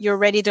 you're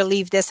ready to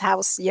leave this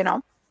house,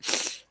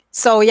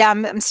 So, yeah,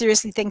 I'm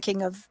seriously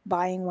thinking of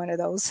buying one of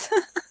those.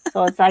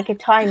 So it's like a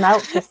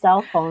timeout for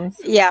cell phones.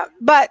 Yeah.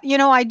 But,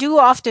 I do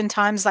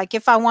oftentimes, like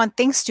if I want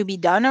things to be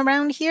done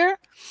around here,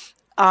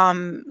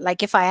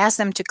 like if I ask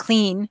them to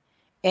clean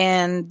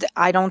and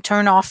I don't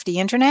turn off the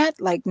internet,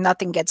 like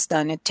nothing gets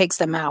done. It takes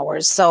them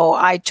hours. So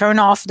I turn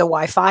off the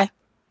Wi-Fi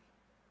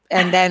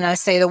and then I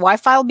say the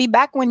Wi-Fi will be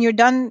back when you're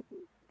done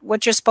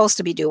what you're supposed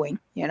to be doing,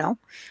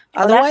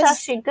 Otherwise, that's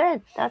actually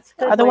good. That's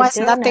good. Otherwise,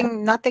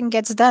 nothing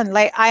gets done.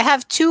 Like I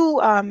have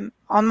two on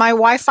my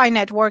Wi-Fi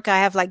network. I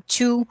have like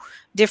two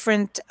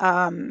different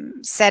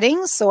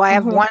settings. So I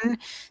have one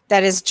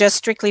that is just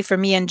strictly for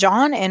me and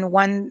John, and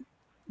one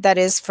that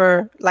is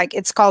for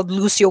it's called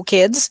Lucio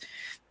Kids,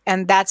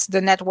 and that's the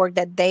network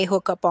that they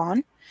hook up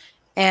on.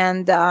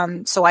 And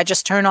so I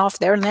just turn off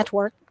their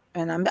network.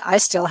 And I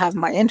still have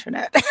my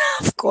internet,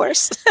 of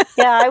course.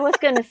 Yeah, I was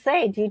going to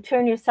say, do you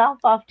turn yourself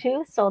off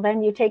too? So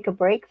then you take a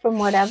break from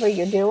whatever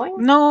you're doing?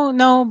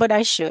 No, but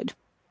I should.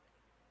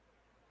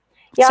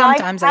 Yeah,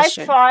 sometimes I've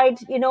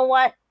tried. You know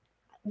what?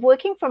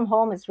 Working from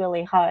home is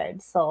really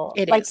hard. So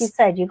like you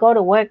said, you go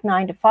to work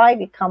 9 to 5,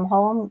 you come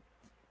home,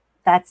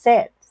 that's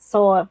it.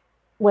 So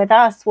with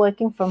us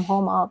working from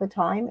home all the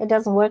time, it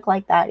doesn't work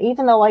like that.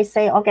 Even though I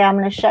say, okay, I'm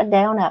going to shut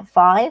down at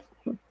 5,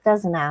 it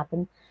doesn't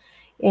happen,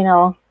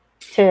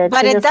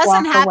 But it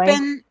doesn't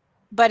happen.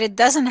 But it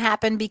doesn't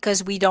happen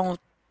because we don't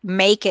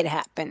make it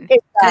happen.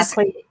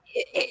 Exactly.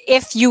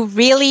 If you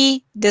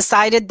really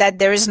decided that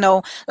there is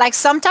no, like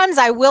sometimes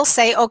I will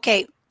say,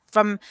 okay,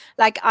 from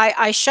like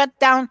I shut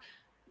down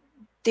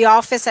the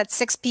office at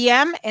 6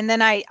 p.m. and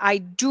then I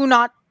do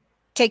not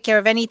take care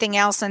of anything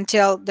else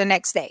until the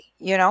next day.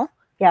 Yeah,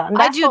 and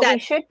that's I do what that we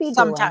should be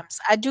sometimes.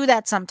 doing. I do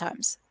that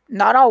sometimes,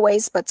 not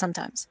always, but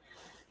sometimes.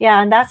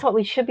 Yeah, and that's what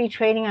we should be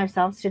training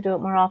ourselves to do it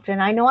more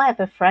often. I know I have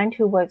a friend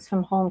who works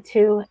from home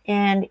too,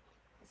 and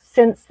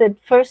since the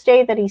first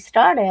day that he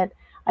started,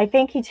 I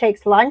think he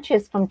takes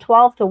lunches from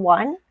 12 to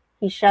 1.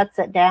 He shuts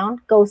it down,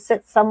 goes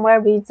sit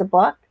somewhere, reads a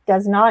book,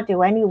 does not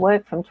do any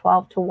work from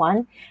 12 to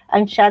 1,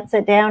 and shuts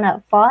it down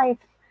at 5.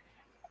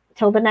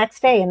 till the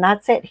next day, and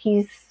that's it.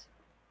 He's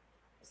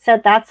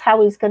said that's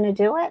how he's going to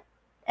do it.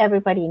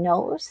 Everybody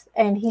knows,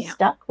 and he's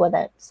stuck with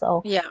it.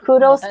 So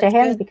kudos to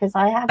him, because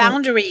I haven't.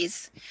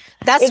 Boundaries.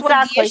 That's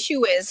what the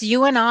issue is.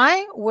 You and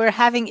I, we're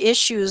having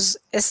issues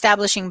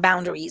establishing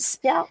boundaries.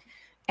 Yeah.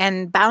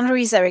 And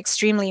boundaries are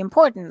extremely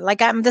important.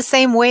 Like, I'm the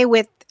same way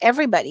with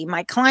everybody,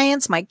 my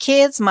clients, my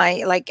kids,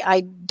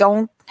 I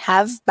don't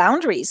have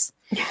boundaries.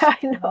 Yeah,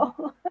 I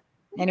know.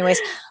 Anyways,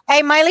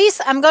 hey,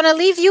 Maylise, I'm going to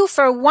leave you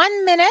for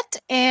 1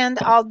 minute and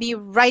I'll be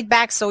right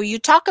back. So you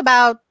talk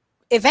about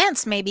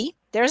events, maybe.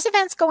 There's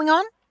events going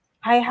on?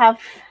 I have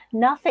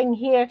nothing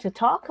here to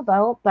talk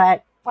about,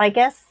 but I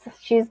guess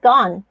she's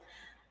gone.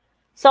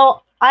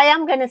 So I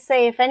am going to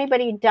say, if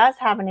anybody does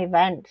have an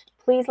event,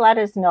 please let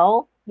us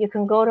know. You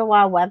can go to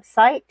our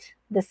website,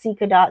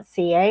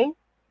 thesika.ca,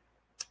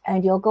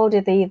 and you'll go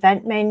to the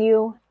event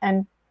menu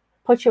and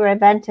put your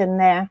event in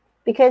there.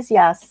 Because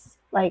yes,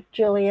 like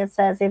Julia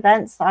says,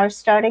 events are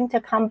starting to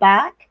come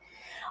back.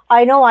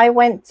 I know I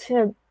went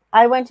to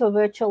a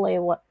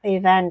virtual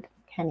event,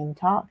 can't even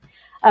talk,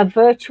 a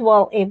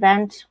virtual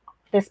event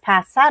this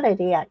past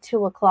Saturday at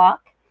 2:00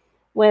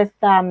 with,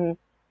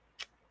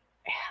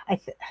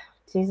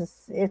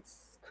 Jesus, it's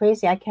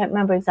crazy. I can't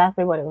remember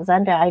exactly what it was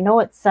under. I know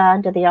it's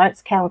under the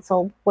Arts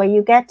Council, where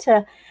you get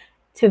to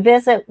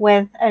visit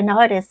with an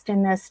artist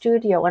in their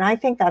studio. And I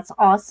think that's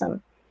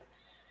awesome.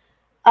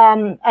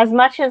 As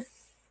much as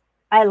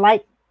I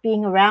like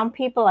being around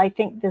people, I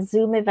think the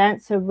Zoom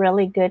events are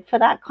really good for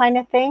that kind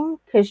of thing,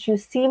 because you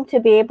seem to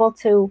be able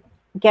to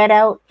get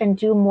out and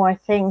do more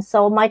things.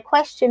 So my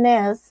question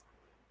is,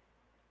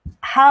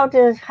 how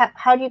do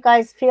you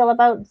guys feel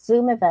about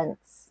Zoom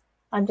events?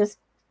 I'm just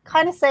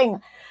kind of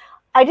saying,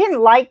 I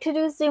didn't like to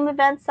do Zoom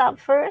events at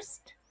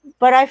first,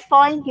 but I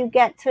find you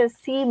get to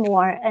see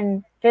more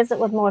and visit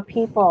with more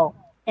people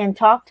and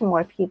talk to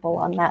more people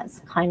on that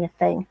kind of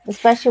thing,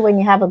 especially when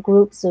you have a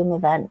group Zoom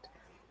event.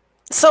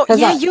 So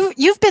yeah,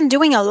 you've been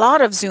doing a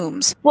lot of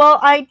Zooms. Well,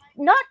 I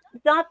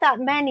not that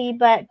many,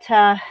 but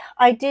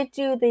I did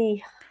do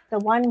the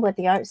one with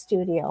the art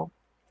studio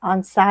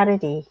on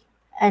Saturday,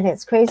 and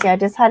it's crazy. I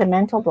just had a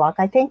mental block.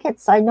 I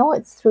know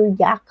it's through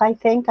Yak. I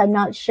think, I'm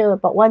not sure,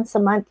 but once a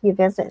month you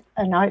visit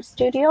an art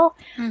studio,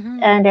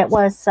 and it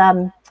was.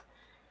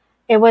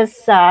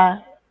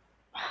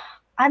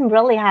 I'm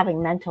really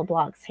having mental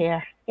blocks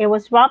here. It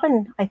was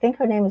Robin. I think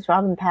her name is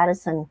Robin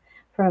Patterson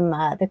from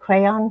the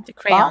Crayon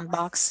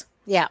Box.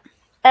 Yeah.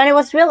 And it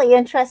was really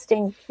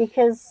interesting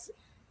because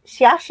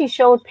she actually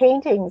showed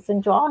paintings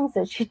and drawings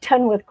that she'd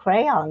done with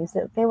crayons.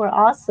 They were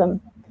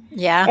awesome.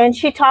 Yeah. And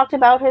she talked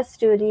about her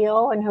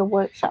studio and her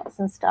workshops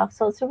and stuff.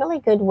 So it's a really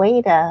good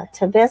way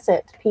to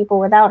visit people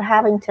without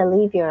having to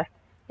leave your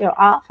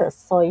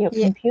office or your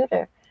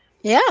computer.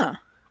 Yeah.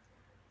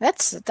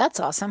 That's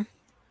awesome.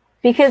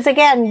 Because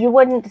again,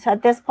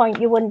 at this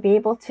point, you wouldn't be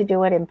able to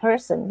do it in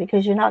person,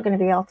 because you're not going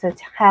to be able to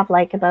have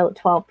like about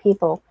 12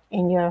 people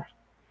in your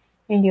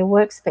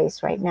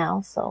workspace right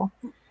now. So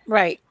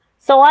right.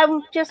 So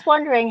I'm just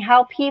wondering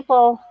how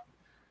people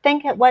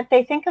what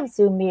they think of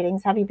Zoom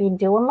meetings. Have you been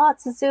doing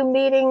lots of Zoom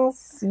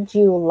meetings? Do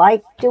you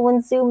like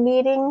doing Zoom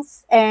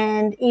meetings?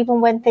 And even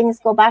when things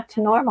go back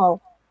to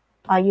normal,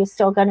 are you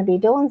still going to be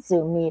doing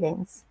Zoom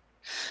meetings?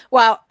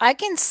 Well, I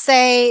can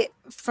say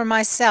for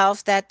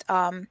myself that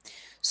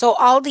so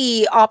all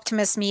the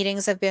Optimus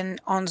meetings have been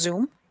on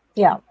Zoom.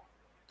 Yeah.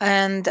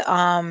 And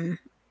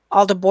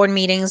all the board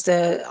meetings,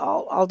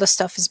 all the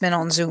stuff has been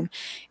on Zoom,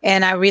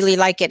 and I really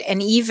like it.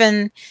 And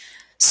even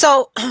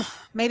so,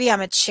 maybe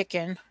I'm a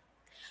chicken,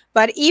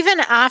 but even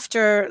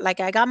after, like,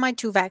 I got my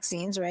 2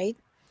 vaccines, right?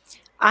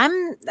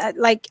 I'm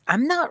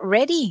not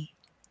ready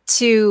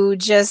to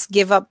just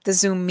give up the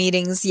Zoom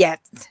meetings yet.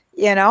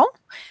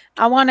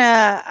 I want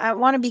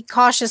to be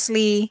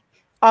cautiously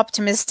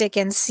optimistic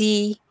and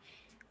see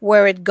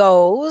where it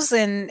goes,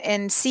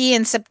 and see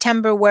in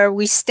September where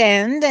we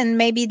stand, and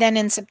maybe then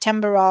in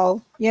September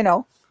I'll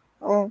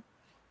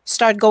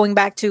start going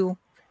back to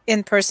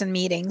in-person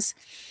meetings.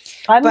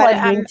 I'm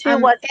wondering too,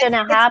 what's going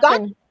to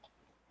happen.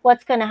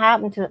 What's going to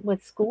happen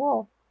with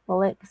school?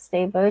 Will it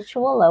stay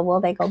virtual, or will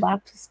they go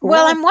back to school?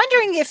 Well, I'm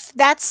wondering if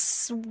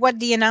that's what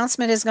the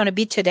announcement is going to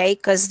be today,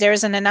 because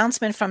there's an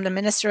announcement from the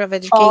Minister of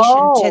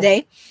Education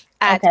today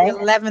at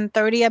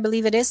 11:30, I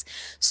believe it is.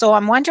 So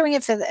I'm wondering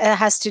if it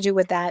has to do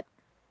with that.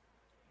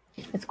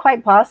 It's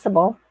quite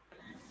possible.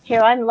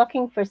 Here, I'm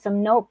looking for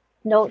some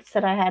notes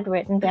that I had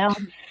written down,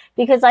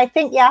 because I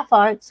think for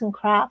Arts and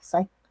Crafts,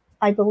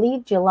 I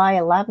believe July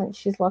 11th,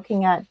 she's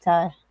looking at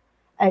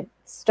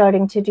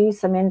starting to do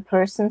some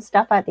in-person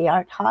stuff at the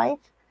Art Hive.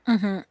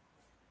 And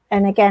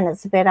again,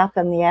 it's a bit up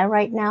in the air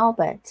right now,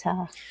 but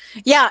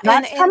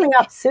that's coming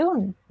up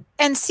soon.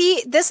 And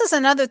see, this is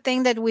another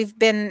thing that we've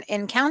been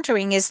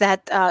encountering, is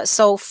that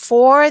so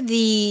for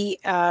the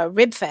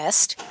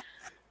RibFest,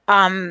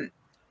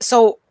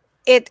 so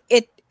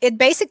it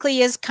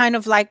basically is kind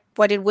of like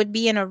what it would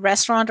be in a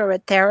restaurant or a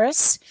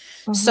terrace.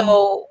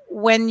 So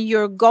when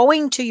you're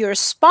going to your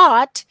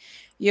spot,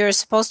 you're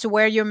supposed to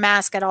wear your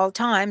mask at all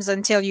times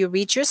until you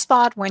reach your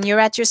spot. When you're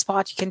at your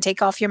spot, you can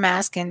take off your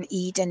mask and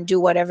eat and do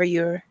whatever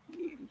you're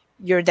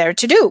there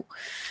to do.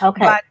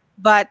 Okay.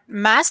 But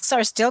masks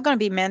are still going to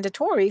be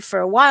mandatory for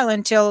a while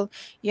until,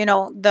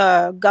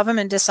 the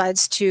government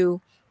decides to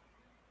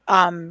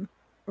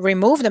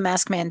remove the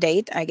mask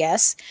mandate, I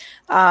guess.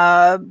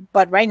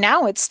 But right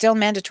now it's still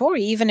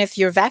mandatory. Even if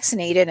you're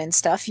vaccinated and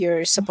stuff,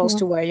 you're supposed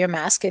to wear your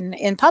mask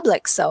in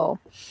public. So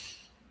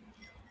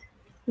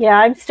yeah,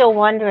 I'm still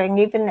wondering,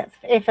 even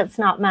if it's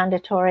not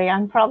mandatory,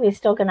 I'm probably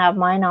still going to have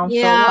mine on for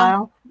a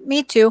while.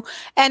 Me too.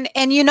 And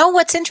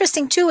what's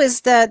interesting too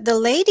is the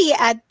lady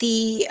at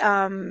the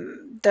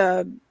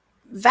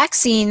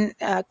vaccine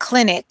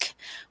clinic,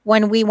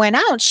 when we went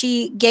out,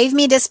 she gave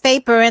me this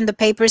paper, and the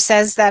paper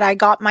says that I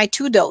got my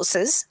 2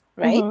 doses,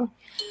 right?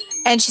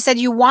 And she said,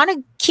 you want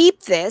to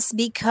keep this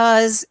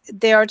because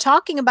they are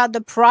talking about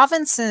the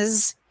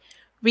provinces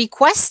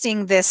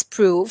requesting this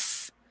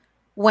proof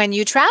when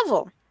you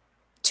travel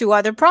to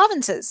other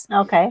provinces.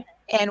 Okay.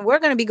 And we're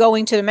going to be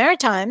going to the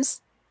Maritimes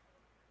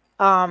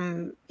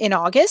in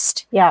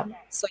August. Yeah.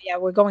 So yeah,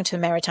 we're going to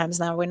the Maritimes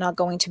now. We're not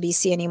going to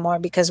BC anymore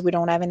because we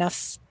don't have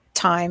enough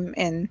time,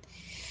 and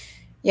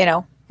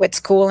with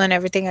school and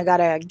everything, I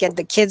gotta get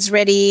the kids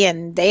ready,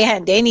 and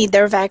they need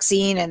their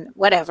vaccine and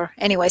whatever.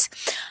 Anyways,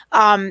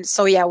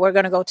 so yeah, we're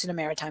gonna go to the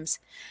Maritimes.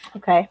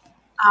 Okay.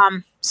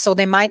 So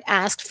they might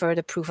ask for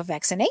the proof of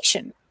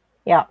vaccination.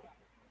 Yeah.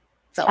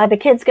 So are the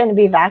kids going to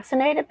be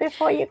vaccinated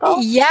before you go?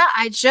 Yeah,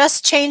 I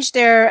just changed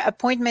their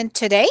appointment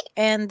today,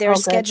 and they're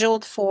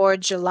scheduled for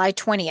July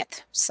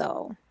 20th.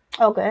 So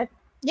good.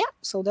 Yeah,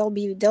 so they'll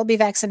be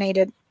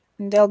vaccinated.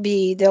 They'll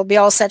be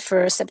all set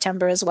for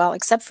September as well,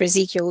 except for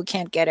Ezekiel, who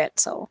can't get it.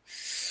 So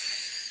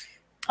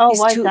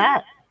why's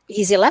that?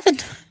 He's 11.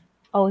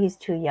 Oh, he's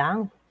too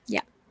young.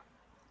 Yeah.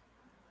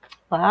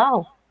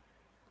 Wow.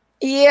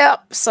 Yeah.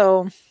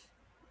 So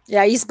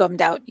yeah, he's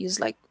bummed out. He's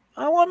like,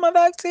 I want my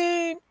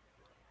vaccine.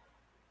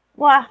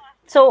 Wow.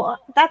 So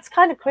that's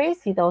kind of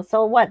crazy, though.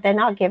 So what? They're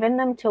not giving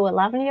them to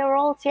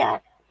 11-year-olds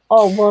yet?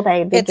 Or will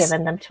they be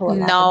giving them to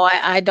 11? No,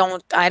 I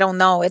don't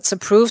know. It's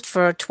approved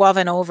for 12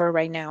 and over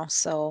right now,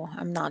 so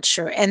I'm not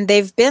sure. And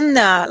they've been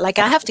I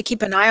have to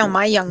keep an eye on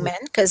my young men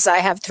because I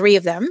have 3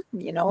 of them.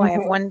 I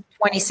have one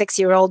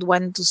 26-year-old,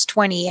 one who's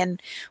 20,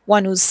 and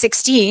one who's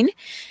 16.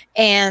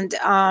 And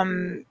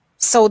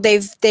so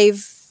they've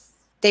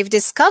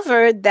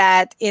discovered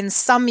that in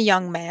some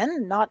young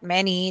men, not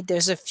many,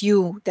 there's a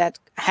few that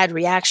had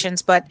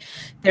reactions, but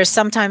there's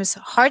sometimes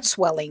heart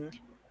swelling.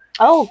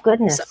 Oh,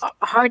 goodness. So,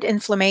 heart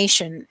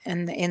inflammation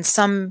in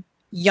some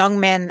young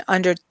men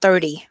under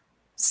 30.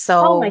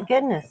 So oh, my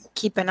goodness.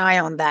 Keep an eye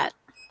on that.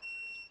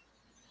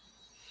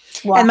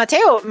 Wow. And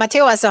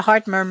Mateo has a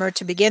heart murmur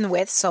to begin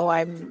with, so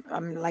I'm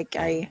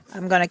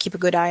going to keep a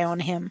good eye on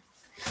him.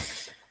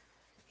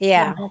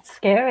 Yeah. Oh, that's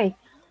scary.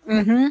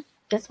 Mm-hmm.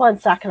 Just 1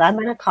 second. I'm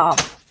going to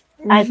cough.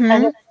 Mm-hmm. I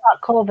know it's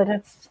not COVID.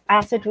 It's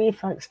acid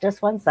reflux.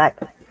 Just 1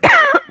 second.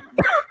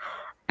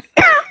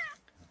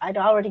 I'd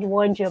already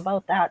warned you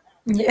about that.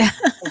 Yeah.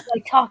 If I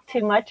talk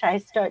too much, I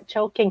start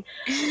choking.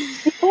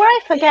 Before I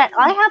forget,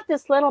 I have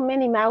this little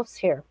Minnie Mouse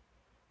here.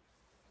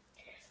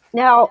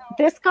 Now,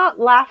 this got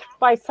left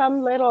by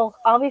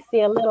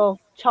obviously a little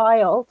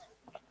child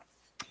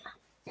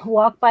who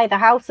walked by the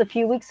house a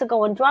few weeks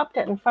ago and dropped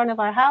it in front of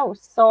our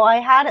house. So I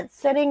had it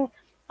sitting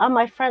on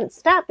my front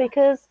step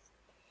because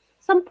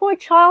some poor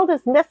child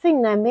is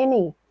missing their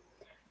Minnie.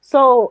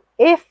 So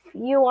if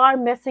you are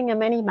missing a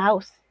Minnie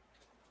Mouse,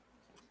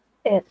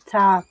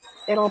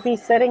 it'll be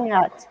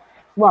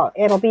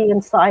it'll be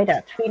inside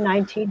at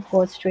 319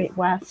 4th Street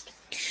West.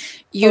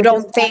 You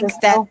don't think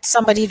that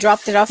somebody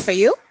dropped it off for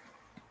you?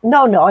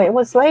 No, it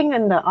was laying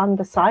on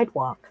the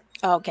sidewalk.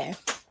 Okay.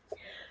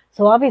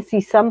 So obviously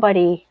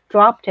somebody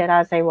dropped it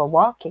as they were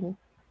walking.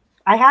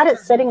 I had it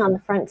sitting on the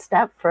front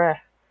step for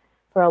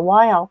a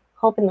while,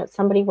 hoping that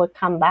somebody would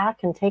come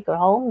back and take her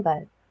home,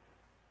 but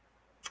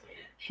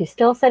she's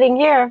still sitting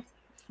here.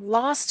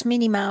 Lost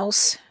Minnie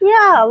Mouse.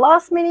 Yeah,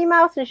 lost Minnie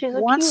Mouse, and she's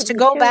wants to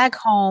go back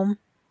home.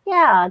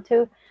 Yeah,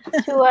 to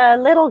a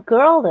little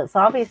girl that's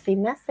obviously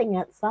missing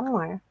it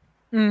somewhere.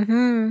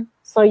 Mm-hmm.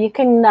 So you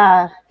can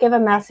give a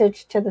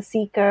message to the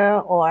seeker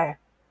or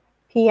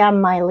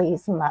PM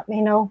Miley's and let me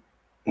know.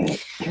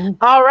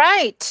 All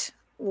right.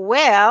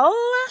 Well,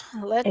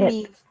 let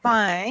me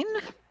find.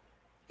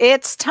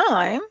 It's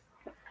time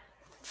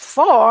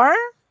for...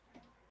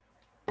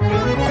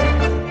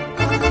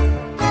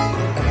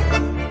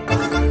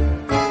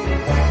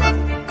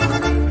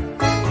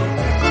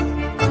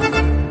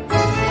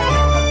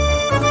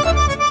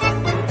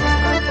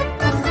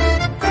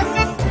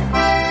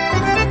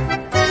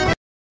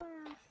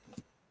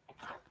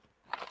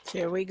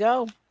 Here we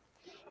go.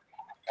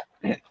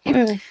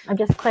 I'm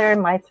just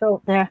clearing my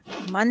throat there.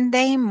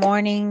 Monday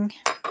morning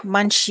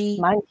munchie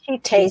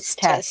taste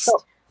test.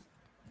 So,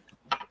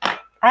 I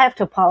have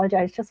to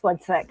apologize. Just 1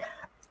 sec.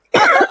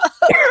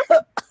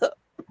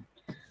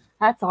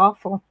 That's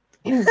awful.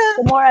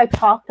 The more I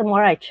talk, the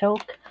more I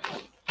choke.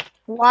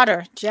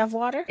 Water. Do you have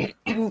water?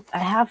 I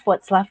have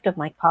what's left of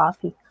my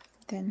coffee.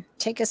 Then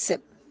take a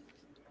sip.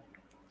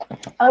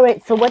 All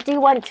right. So what do you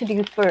want to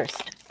do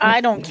first?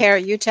 I don't care.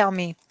 You tell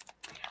me.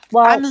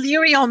 Well, I'm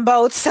leery on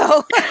both,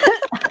 so.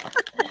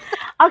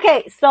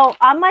 okay. So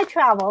on my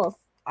travels,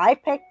 I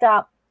picked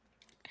up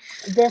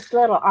this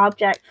little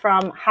object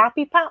from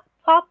Happy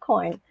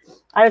Popcorn.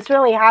 I was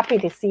really happy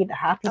to see the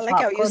Happy I like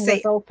how Popcorn you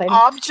say was open.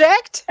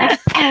 object.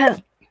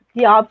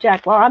 The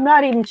object. Well, I'm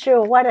not even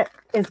sure what it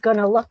is going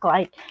to look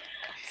like.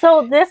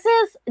 So this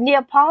is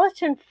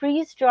Neapolitan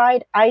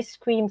freeze-dried ice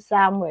cream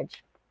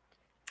sandwich.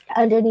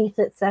 Underneath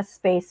it says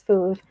space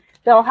food.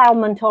 Bill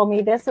Hellman told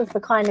me this is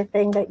the kind of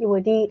thing that you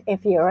would eat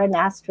if you're an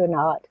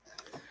astronaut.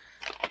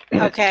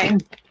 Okay.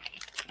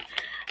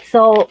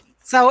 So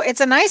it's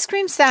an ice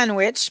cream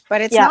sandwich,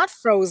 but it's not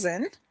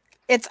frozen.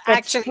 It's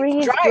actually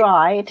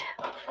freeze-dried.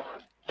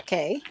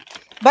 Okay.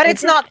 But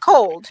it's not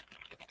cold.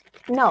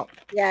 No.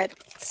 Yeah, it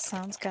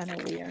sounds kind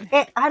of weird.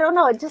 I don't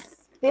know. It just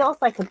feels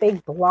like a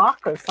big block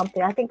or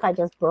something. I think I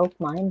just broke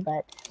mine,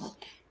 but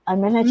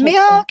I'm going to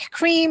milk,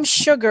 cream,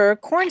 sugar,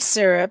 corn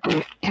syrup,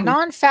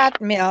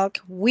 non-fat milk,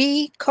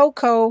 wheat,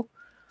 cocoa,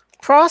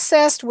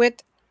 processed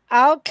with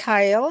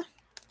alkyl,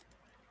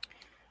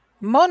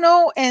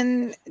 mono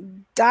and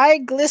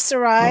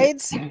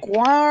diglycerides,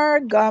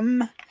 guar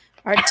gum,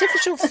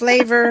 artificial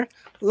flavor,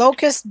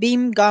 locust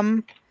bean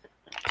gum,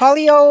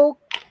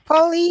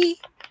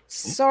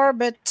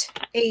 polysorbate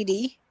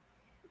 80,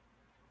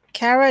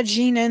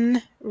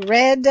 carrageenan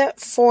red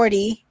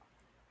 40,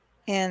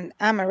 and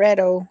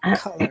amaretto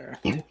color.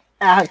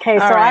 Okay,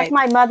 so as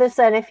my mother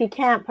said, if you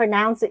can't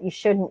pronounce it, you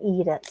shouldn't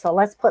eat it. So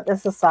let's put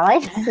this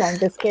aside. No, I'm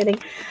just kidding.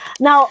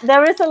 Now,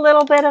 there is a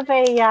little bit of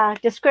a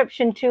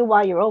description, too,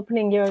 while you're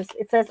opening yours.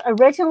 It says,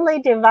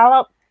 originally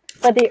developed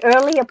for the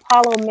early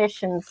Apollo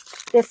missions,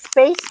 this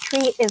space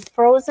treat is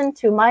frozen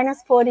to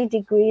minus 40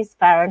 degrees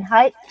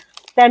Fahrenheit,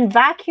 then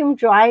vacuum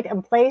dried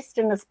and placed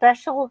in a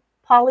special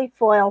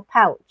polyfoil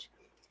pouch.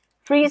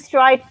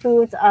 Freeze-dried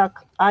foods are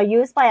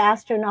used by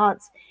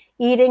astronauts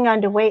eating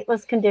under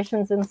weightless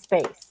conditions in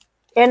space.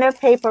 Inner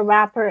paper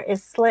wrapper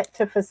is slit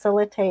to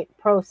facilitate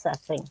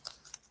processing.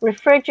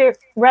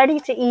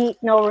 Ready to eat,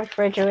 no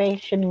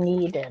refrigeration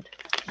needed.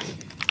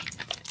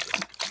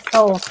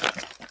 So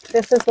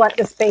this is what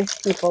the space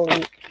people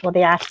eat, well,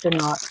 the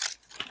astronauts.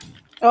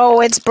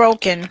 Oh, it's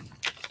broken.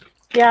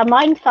 Yeah,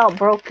 mine felt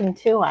broken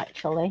too,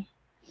 actually.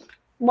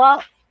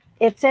 Well,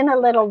 it's in a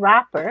little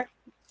wrapper.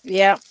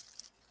 Yeah.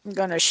 I'm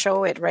going to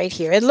show it right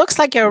here. It looks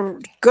like a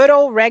good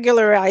old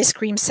regular ice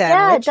cream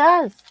sandwich.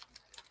 Yeah, it does.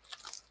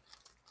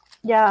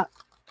 Yeah,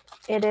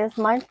 it is.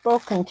 Mine's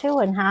broken too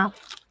in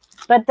half.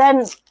 But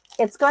then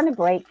it's going to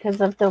break because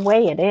of the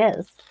way it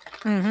is.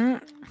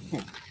 Mm-hmm.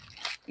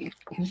 It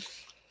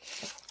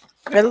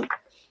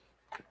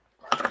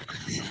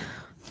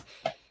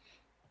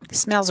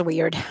smells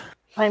weird.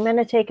 I'm going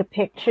to take a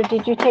picture.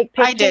 Did you take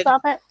pictures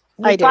of it?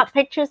 You got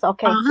pictures?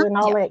 Okay, so then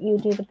I'll let you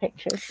do the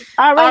pictures.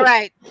 All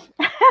right.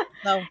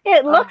 No.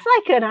 It looks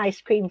like an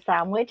ice cream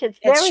sandwich. It's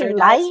very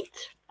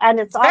light. And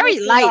it's very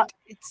light.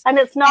 And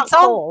it's not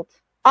cold.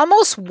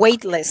 Almost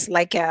weightless,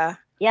 like a...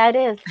 Yeah, it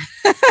is.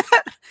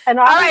 And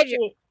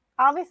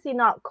obviously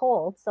not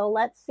cold. So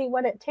let's see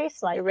what it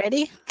tastes like. You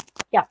ready?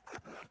 Yeah.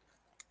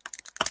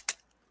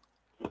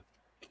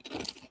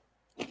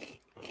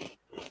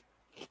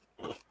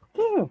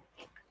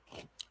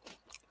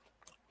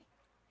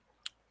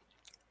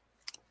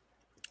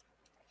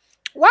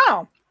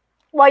 Wow.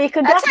 Well, you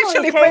can That's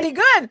actually pretty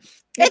good.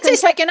 It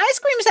tastes like an ice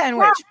cream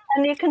sandwich. Yeah,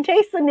 and you can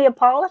taste the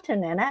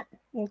Neapolitan in it.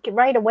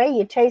 Right away,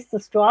 you taste the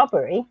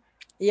strawberry.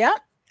 Yeah.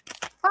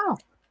 Oh.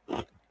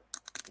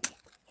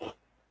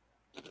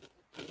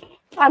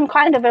 I'm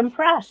kind of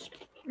impressed.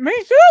 Me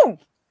too.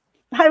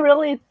 I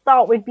really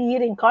thought we'd be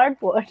eating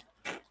cardboard.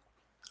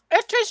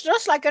 It tastes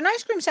just like an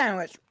ice cream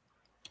sandwich.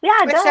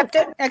 Yeah, it does.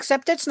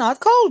 Except it's not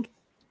cold.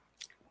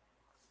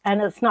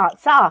 And it's not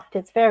soft.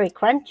 It's very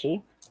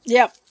crunchy.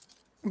 Yep.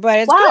 But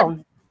it's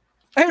good.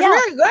 It's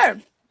really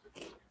good.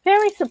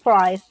 Very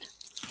surprised.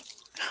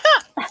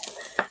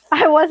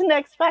 I wasn't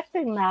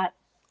expecting that.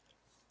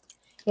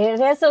 It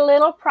is a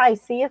little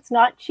pricey. It's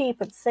not cheap.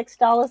 It's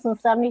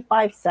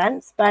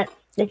 $6.75. But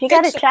if you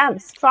get a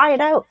chance, try it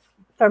out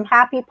from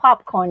Happy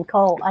Popcorn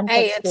Co.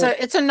 Hey,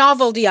 it's a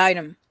novelty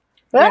item.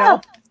 Yeah. You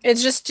know?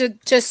 It's just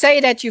to say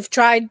that you've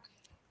tried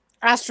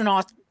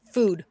astronaut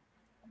food.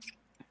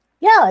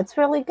 Yeah, it's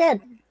really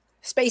good.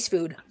 Space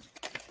food.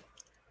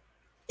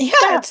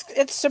 Yeah,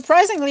 it's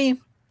surprisingly...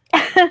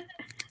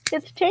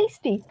 It's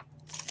tasty.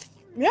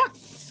 Yeah,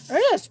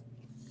 it is.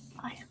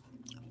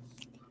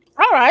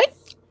 All right.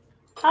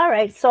 All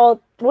right,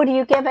 so what do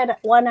you give it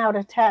 1 out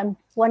of 10?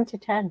 1 to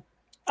 10?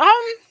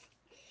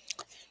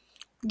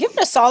 Give it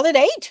a solid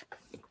 8.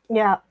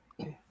 Yeah,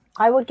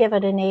 I would give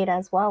it an 8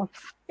 as well.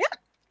 Yeah.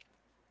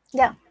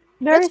 Yeah,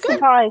 very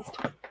surprised.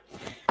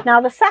 Now,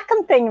 the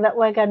second thing that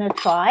we're going to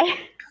try...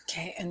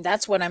 Okay, and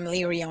that's what I'm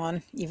leery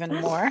on even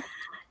more.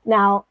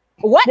 Now...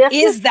 What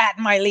is that,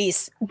 my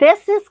Lise?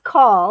 This is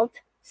called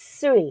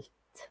sweet.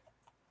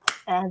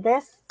 And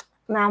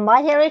now my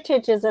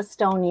heritage is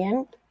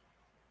Estonian,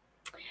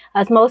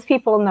 as most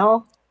people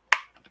know.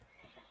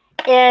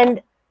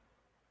 And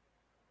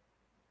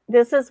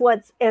this is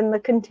what's in the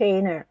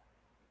container.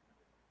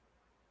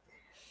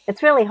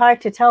 It's really hard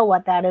to tell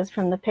what that is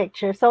from the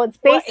picture. So it's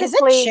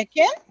basically, is it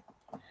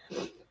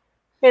chicken?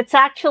 It's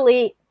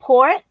actually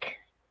pork.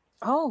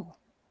 Oh.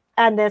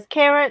 And there's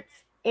carrots,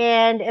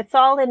 and it's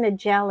all in a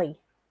jelly.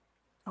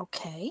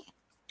 Okay.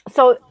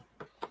 So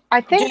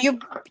I think. Do you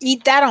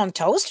eat that on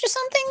toast or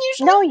something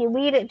usually? No, you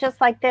eat it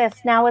just like this.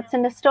 Now it's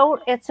an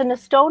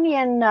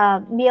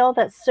Estonian meal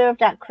that's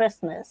served at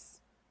Christmas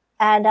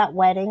and at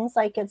weddings.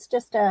 Like it's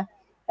just a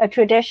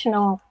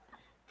traditional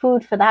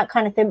food for that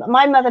kind of thing.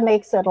 My mother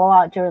makes it a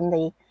lot during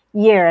the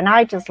year, and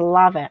I just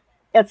love it.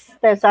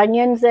 There's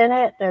onions in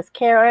it, there's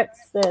carrots,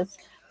 there's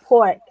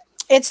pork.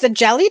 It's the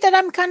jelly that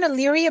I'm kind of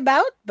leery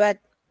about, but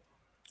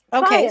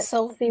okay.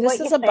 So this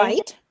is a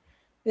bite.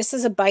 This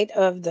is a bite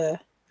of the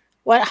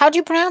what? How do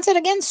you pronounce it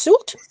again?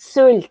 Sult.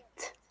 Sult.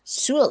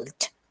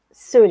 Sult.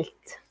 Sult.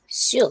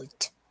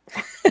 Sult.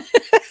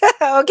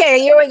 Okay,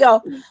 here we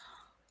go.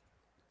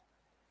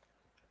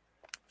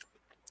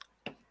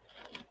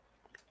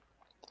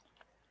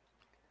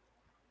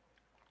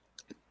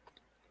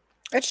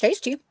 It's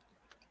tasty.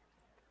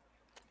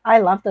 I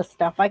love this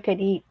stuff. I could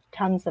eat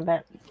tons of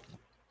it.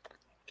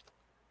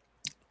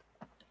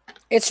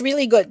 It's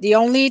really good. The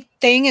only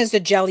thing is the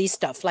jelly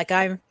stuff. Like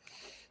I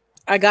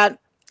got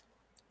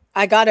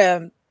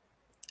a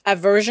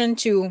aversion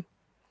to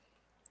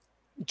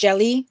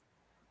jelly.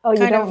 Oh,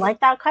 you don't like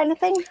that kind of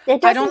thing?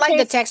 I don't like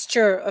the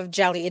texture of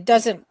jelly. It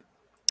doesn't.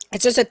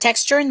 It's just a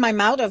texture in my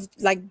mouth of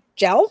like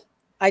gel.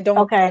 I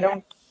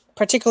don't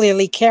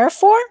particularly care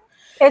for.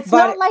 It's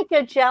not like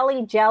a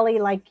jelly,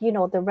 like, you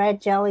know, the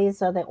red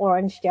jellies or the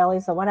orange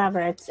jellies or whatever.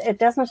 It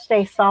doesn't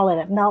stay solid.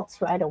 It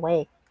melts right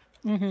away.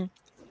 Mm-hmm.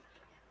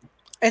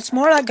 It's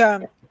more like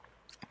a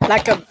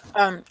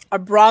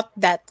broth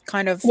that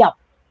kind of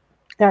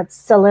that's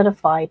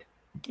solidified.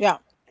 Yeah.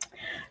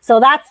 So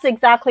that's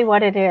exactly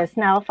what it is.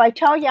 Now, if I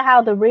tell you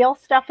how the real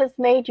stuff is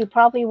made, you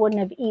probably wouldn't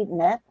have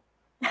eaten it.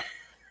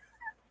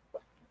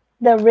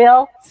 The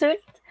real soup,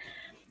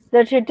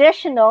 the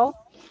traditional.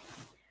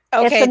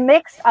 Okay. It's a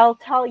mix. I'll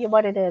tell you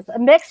what it is. A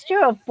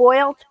mixture of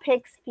boiled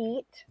pig's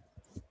feet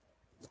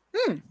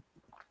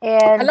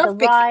and the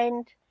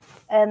rind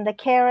and the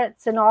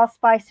carrots and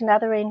allspice and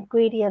other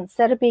ingredients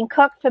that have been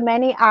cooked for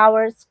many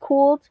hours,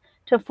 cooled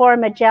to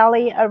form a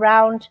jelly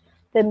around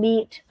the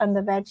meat and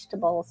the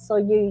vegetables. So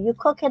you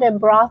cook it in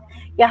broth.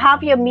 You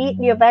have your meat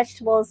and your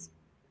vegetables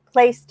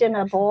placed in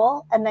a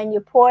bowl, and then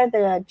you pour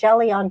the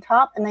jelly on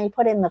top, and then you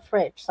put it in the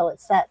fridge so it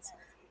sets.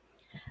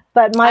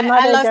 But my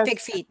mother I love pig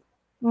feet.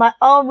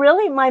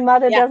 Really? My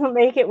mother doesn't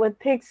make it with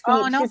pig's feet.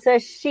 Oh, no. She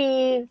says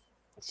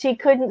she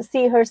couldn't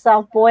see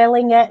herself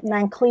boiling it and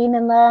then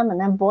cleaning them and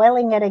then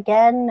boiling it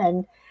again.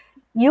 And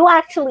you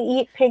actually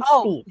eat pig's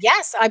feet?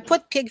 Yes, I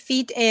put pig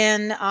feet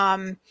in.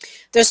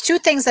 There's two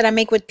things that I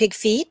make with pig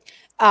feet.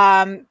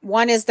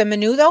 One is the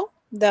menudo,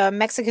 the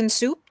Mexican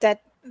soup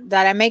that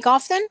I make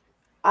often.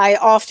 I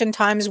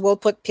oftentimes will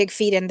put pig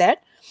feet in there.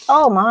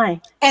 Oh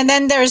my! And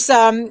then there's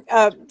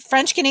a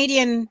French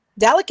Canadian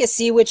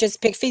delicacy, which is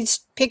pig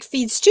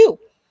feet stew.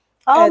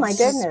 Oh my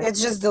goodness!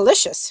 It's just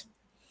delicious.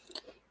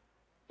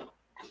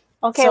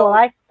 Okay, so,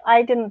 well,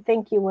 I didn't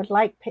think you would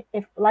like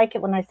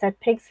it when I said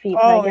pig's feet.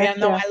 Oh yeah,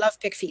 no, I love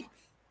pig feet.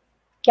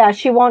 Yeah,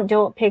 she won't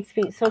do it pig's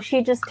feet, so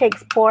she just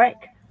takes pork.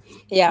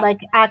 Yeah, like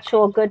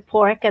actual good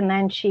pork, and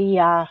then she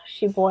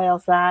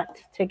boils that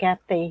to get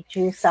the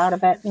juice out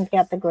of it and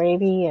get the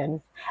gravy,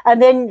 and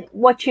then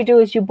what you do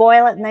is you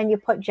boil it and then you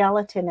put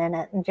gelatin in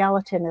it, and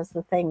gelatin is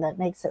the thing that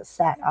makes it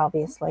set,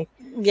 obviously.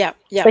 Yeah.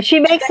 But she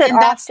makes it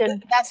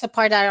often. That's the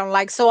part I don't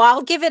like. So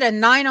I'll give it a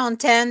 9 on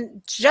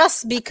 10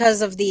 just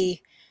because of the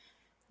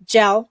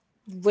gel,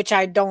 which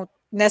I don't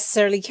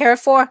necessarily care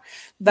for,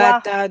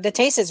 but the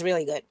taste is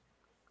really good.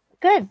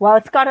 Good. Well,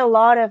 it's got a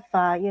lot of,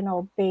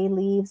 bay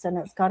leaves, and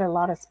it's got a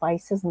lot of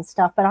spices and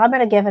stuff. But I'm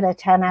going to give it a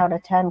 10 out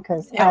of 10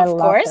 because I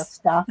love this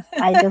stuff.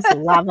 I just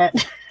love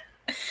it.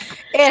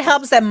 It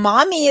helps that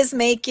mommy is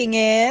making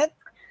it.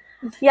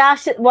 Yeah.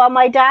 Well,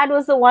 my dad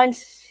was the one.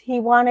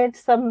 He wanted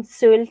some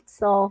sult.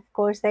 So, of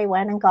course, they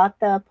went and got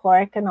the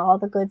pork and all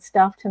the good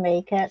stuff to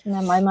make it. And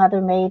then my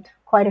mother made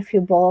quite a few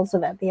bowls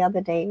of it the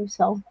other day.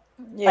 So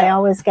I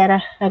always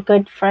get a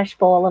good fresh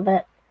bowl of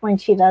it when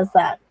she does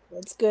that.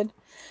 That's good.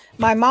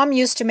 My mom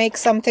used to make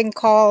something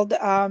called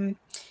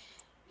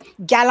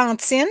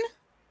galantine,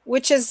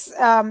 which is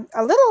a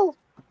little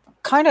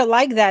kind of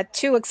like that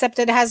too, except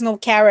it has no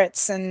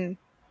carrots, and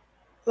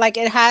like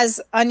it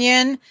has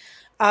onion,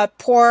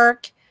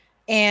 pork,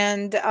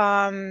 and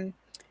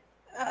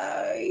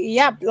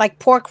like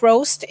pork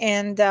roast,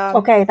 and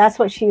okay, that's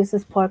what she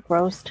uses, pork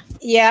roast.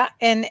 Yeah,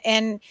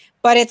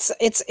 but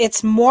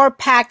it's more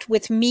packed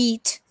with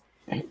meat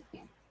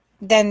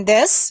than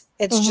this.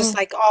 It's just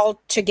like all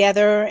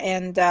together,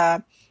 and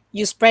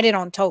you spread it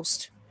on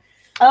toast.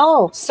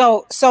 Oh,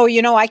 so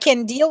I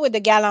can deal with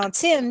the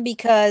galantine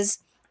because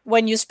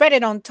when you spread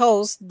it on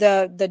toast,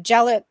 the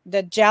gel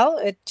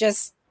it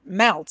just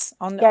melts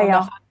on the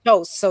hot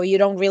toast, so you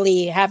don't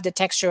really have the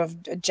texture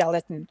of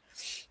gelatin.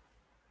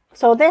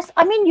 So this,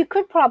 I mean, you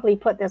could probably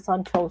put this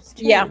on toast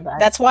too. Yeah, but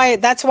that's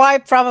why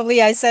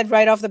probably I said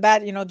right off the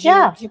bat, do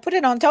yeah, you put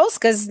it on toast?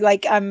 Because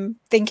like I'm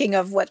thinking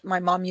of what my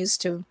mom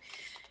used to.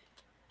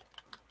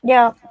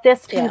 yeah,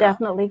 this can Yeah.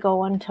 definitely go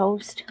on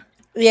toast.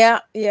 Yeah.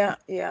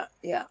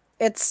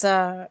 It's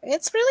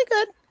really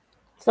good.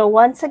 So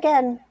once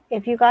again,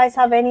 if you guys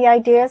have any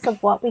ideas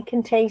of what we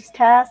can taste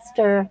test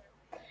or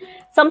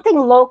something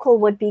local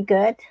would be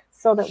good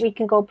so that we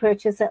can go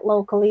purchase it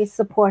locally,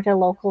 support a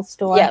local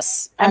store.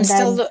 Yes, and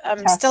then I'm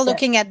test still it.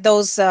 looking at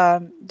those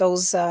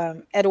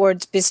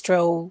Edwards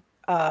Bistro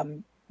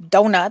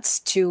donuts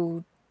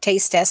to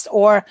taste test.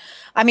 Or,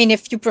 I mean,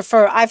 if you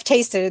prefer, I've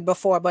tasted it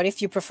before, but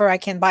if you prefer, I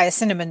can buy a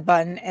cinnamon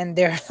bun, and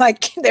they're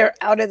like they're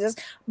out of this.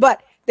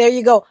 But there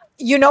you go.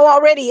 You know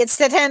already, it's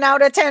the 10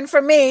 out of 10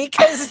 for me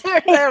because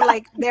they're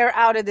like they're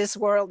out of this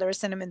world. They're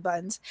cinnamon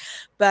buns,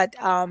 but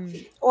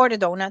or the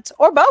donuts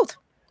or both.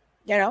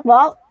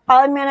 Well,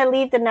 I'm going to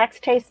leave the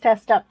next taste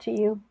test up to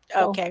you.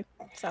 So. Okay,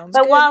 sounds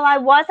But good. while I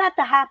was at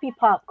the Happy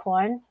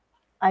Popcorn,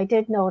 I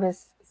did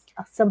notice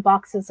some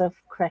boxes of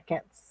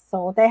crickets.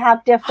 So they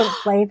have different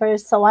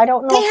flavors. So I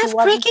don't know They if have you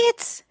want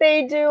crickets.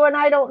 They do, and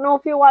I don't know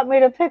if you want me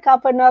to pick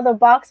up another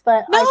box.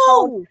 But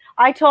No.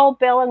 I told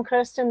Bill and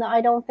Kristen that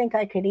I don't think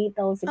I could eat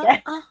those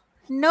again.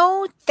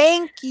 No,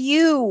 thank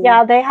you.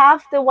 Yeah, they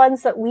have the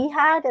ones that we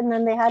had, and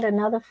then they had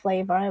another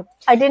flavor.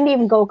 I didn't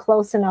even go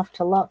close enough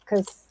to look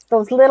because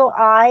those little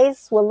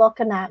eyes were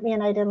looking at me,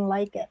 and I didn't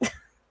like it.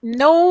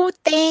 No,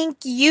 thank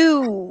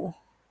you.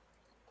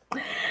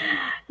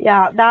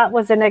 Yeah, that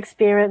was an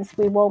experience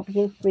we won't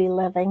be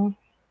reliving.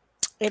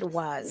 It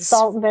was.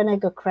 Salt and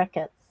vinegar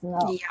crickets.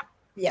 No.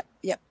 Yep.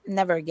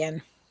 Never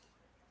again.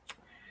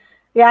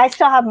 Yeah, I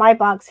still have my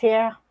box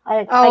here.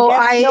 I guess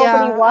nobody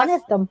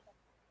wanted them.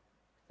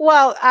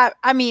 Well,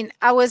 I mean,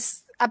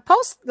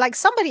 like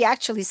somebody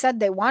actually said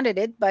they wanted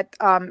it, but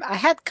I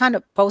had kind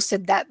of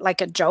posted that like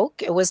a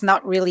joke. It was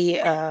not really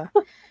a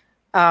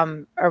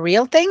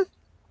real thing.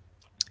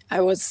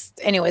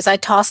 Anyways, I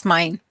tossed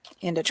mine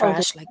in the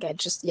trash. Like I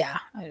just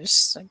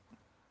like,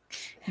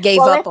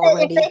 gave up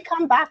already. If they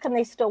come back and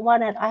they still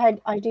want it,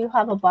 I do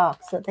have a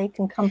box that they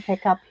can come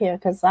pick up here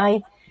because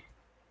I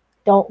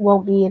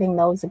won't be eating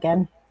those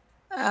again.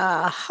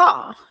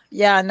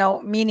 Yeah,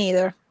 no, me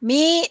neither.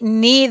 Me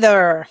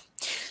neither.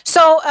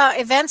 So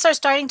events are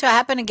starting to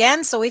happen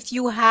again. So if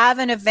you have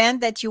an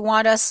event that you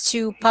want us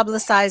to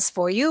publicize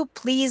for you,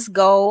 please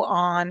go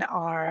on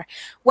our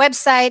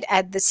website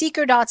at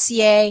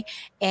theseeker.ca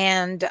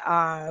and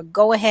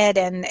go ahead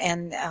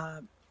and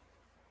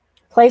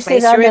place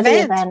it under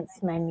the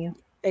events menu.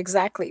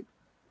 Exactly.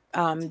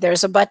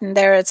 There's a button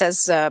there. It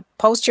says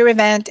post your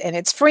event, and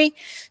it's free.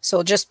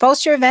 So just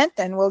post your event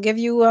and we'll give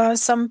you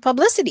some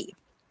publicity.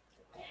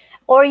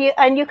 Or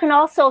you can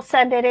also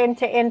send it in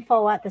to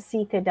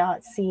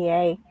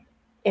info@theseeker.ca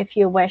if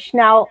you wish.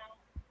 Now,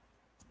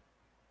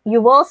 you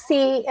will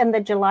see in the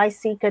July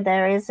Seeker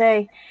there is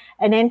an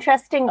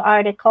interesting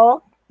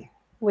article.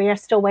 We are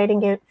still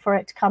waiting for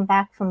it to come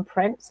back from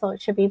print, so it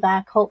should be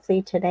back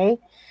hopefully today.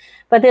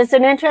 But there's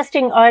an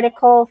interesting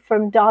article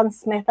from Don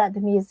Smith at the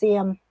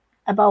museum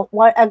about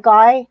a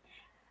guy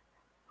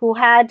who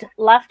had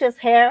left his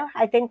hair,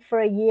 I think,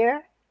 for a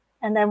year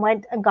and then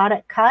went and got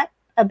it cut.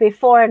 A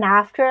before and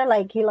after,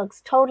 like he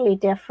looks totally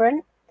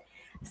different.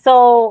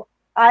 So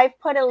I've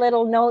put a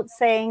little note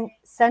saying,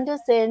 send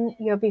us in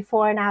your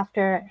before and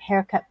after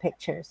haircut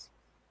pictures.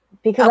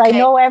 Because I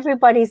know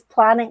everybody's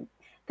planning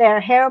their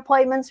hair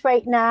appointments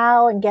right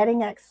now and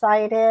getting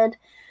excited.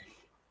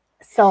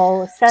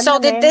 So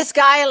did this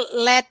guy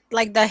let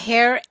like the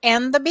hair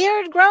and the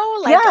beard grow?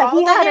 Like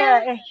he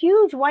had a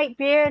huge white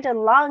beard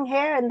and long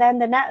hair, and then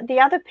the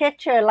other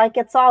picture, like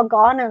it's all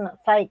gone, and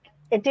it's like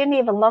it didn't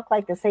even look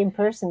like the same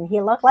person.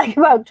 He looked like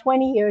about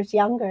 20 years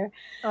younger.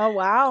 Oh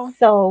wow!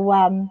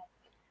 So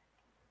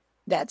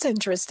that's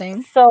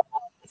interesting. So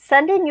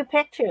send in your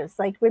pictures.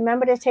 Like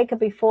remember to take a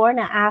before and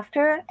an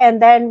after,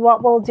 and then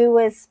what we'll do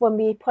is when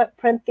we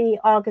print the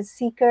August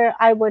Seeker,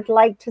 I would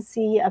like to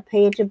see a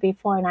page of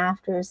before and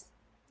afters.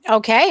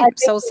 Okay,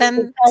 so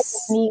send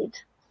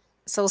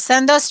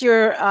us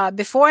your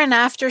before and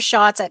after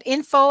shots at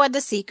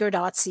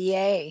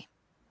info@theseeker.ca.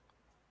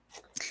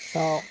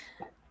 So,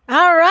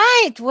 all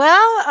right.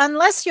 Well,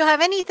 unless you have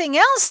anything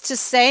else to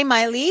say,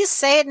 Maylise,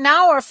 say it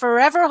now or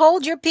forever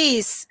hold your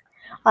peace.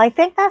 I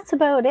think that's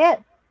about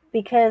it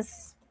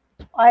because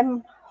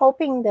I'm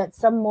hoping that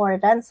some more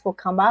events will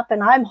come up,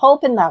 and I'm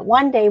hoping that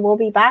one day we'll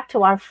be back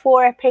to our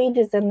 4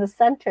 pages in the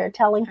center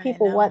telling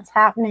people what's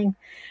happening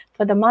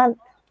for the month.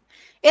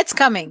 It's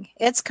coming.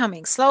 It's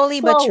coming slowly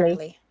but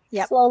surely.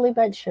 Yep. Slowly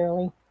but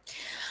surely.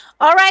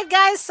 All right,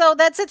 guys. So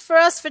that's it for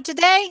us for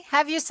today.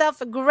 Have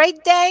yourself a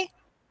great day.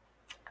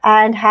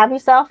 And have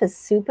yourself a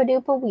super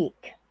duper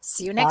week.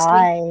 See you next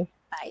week.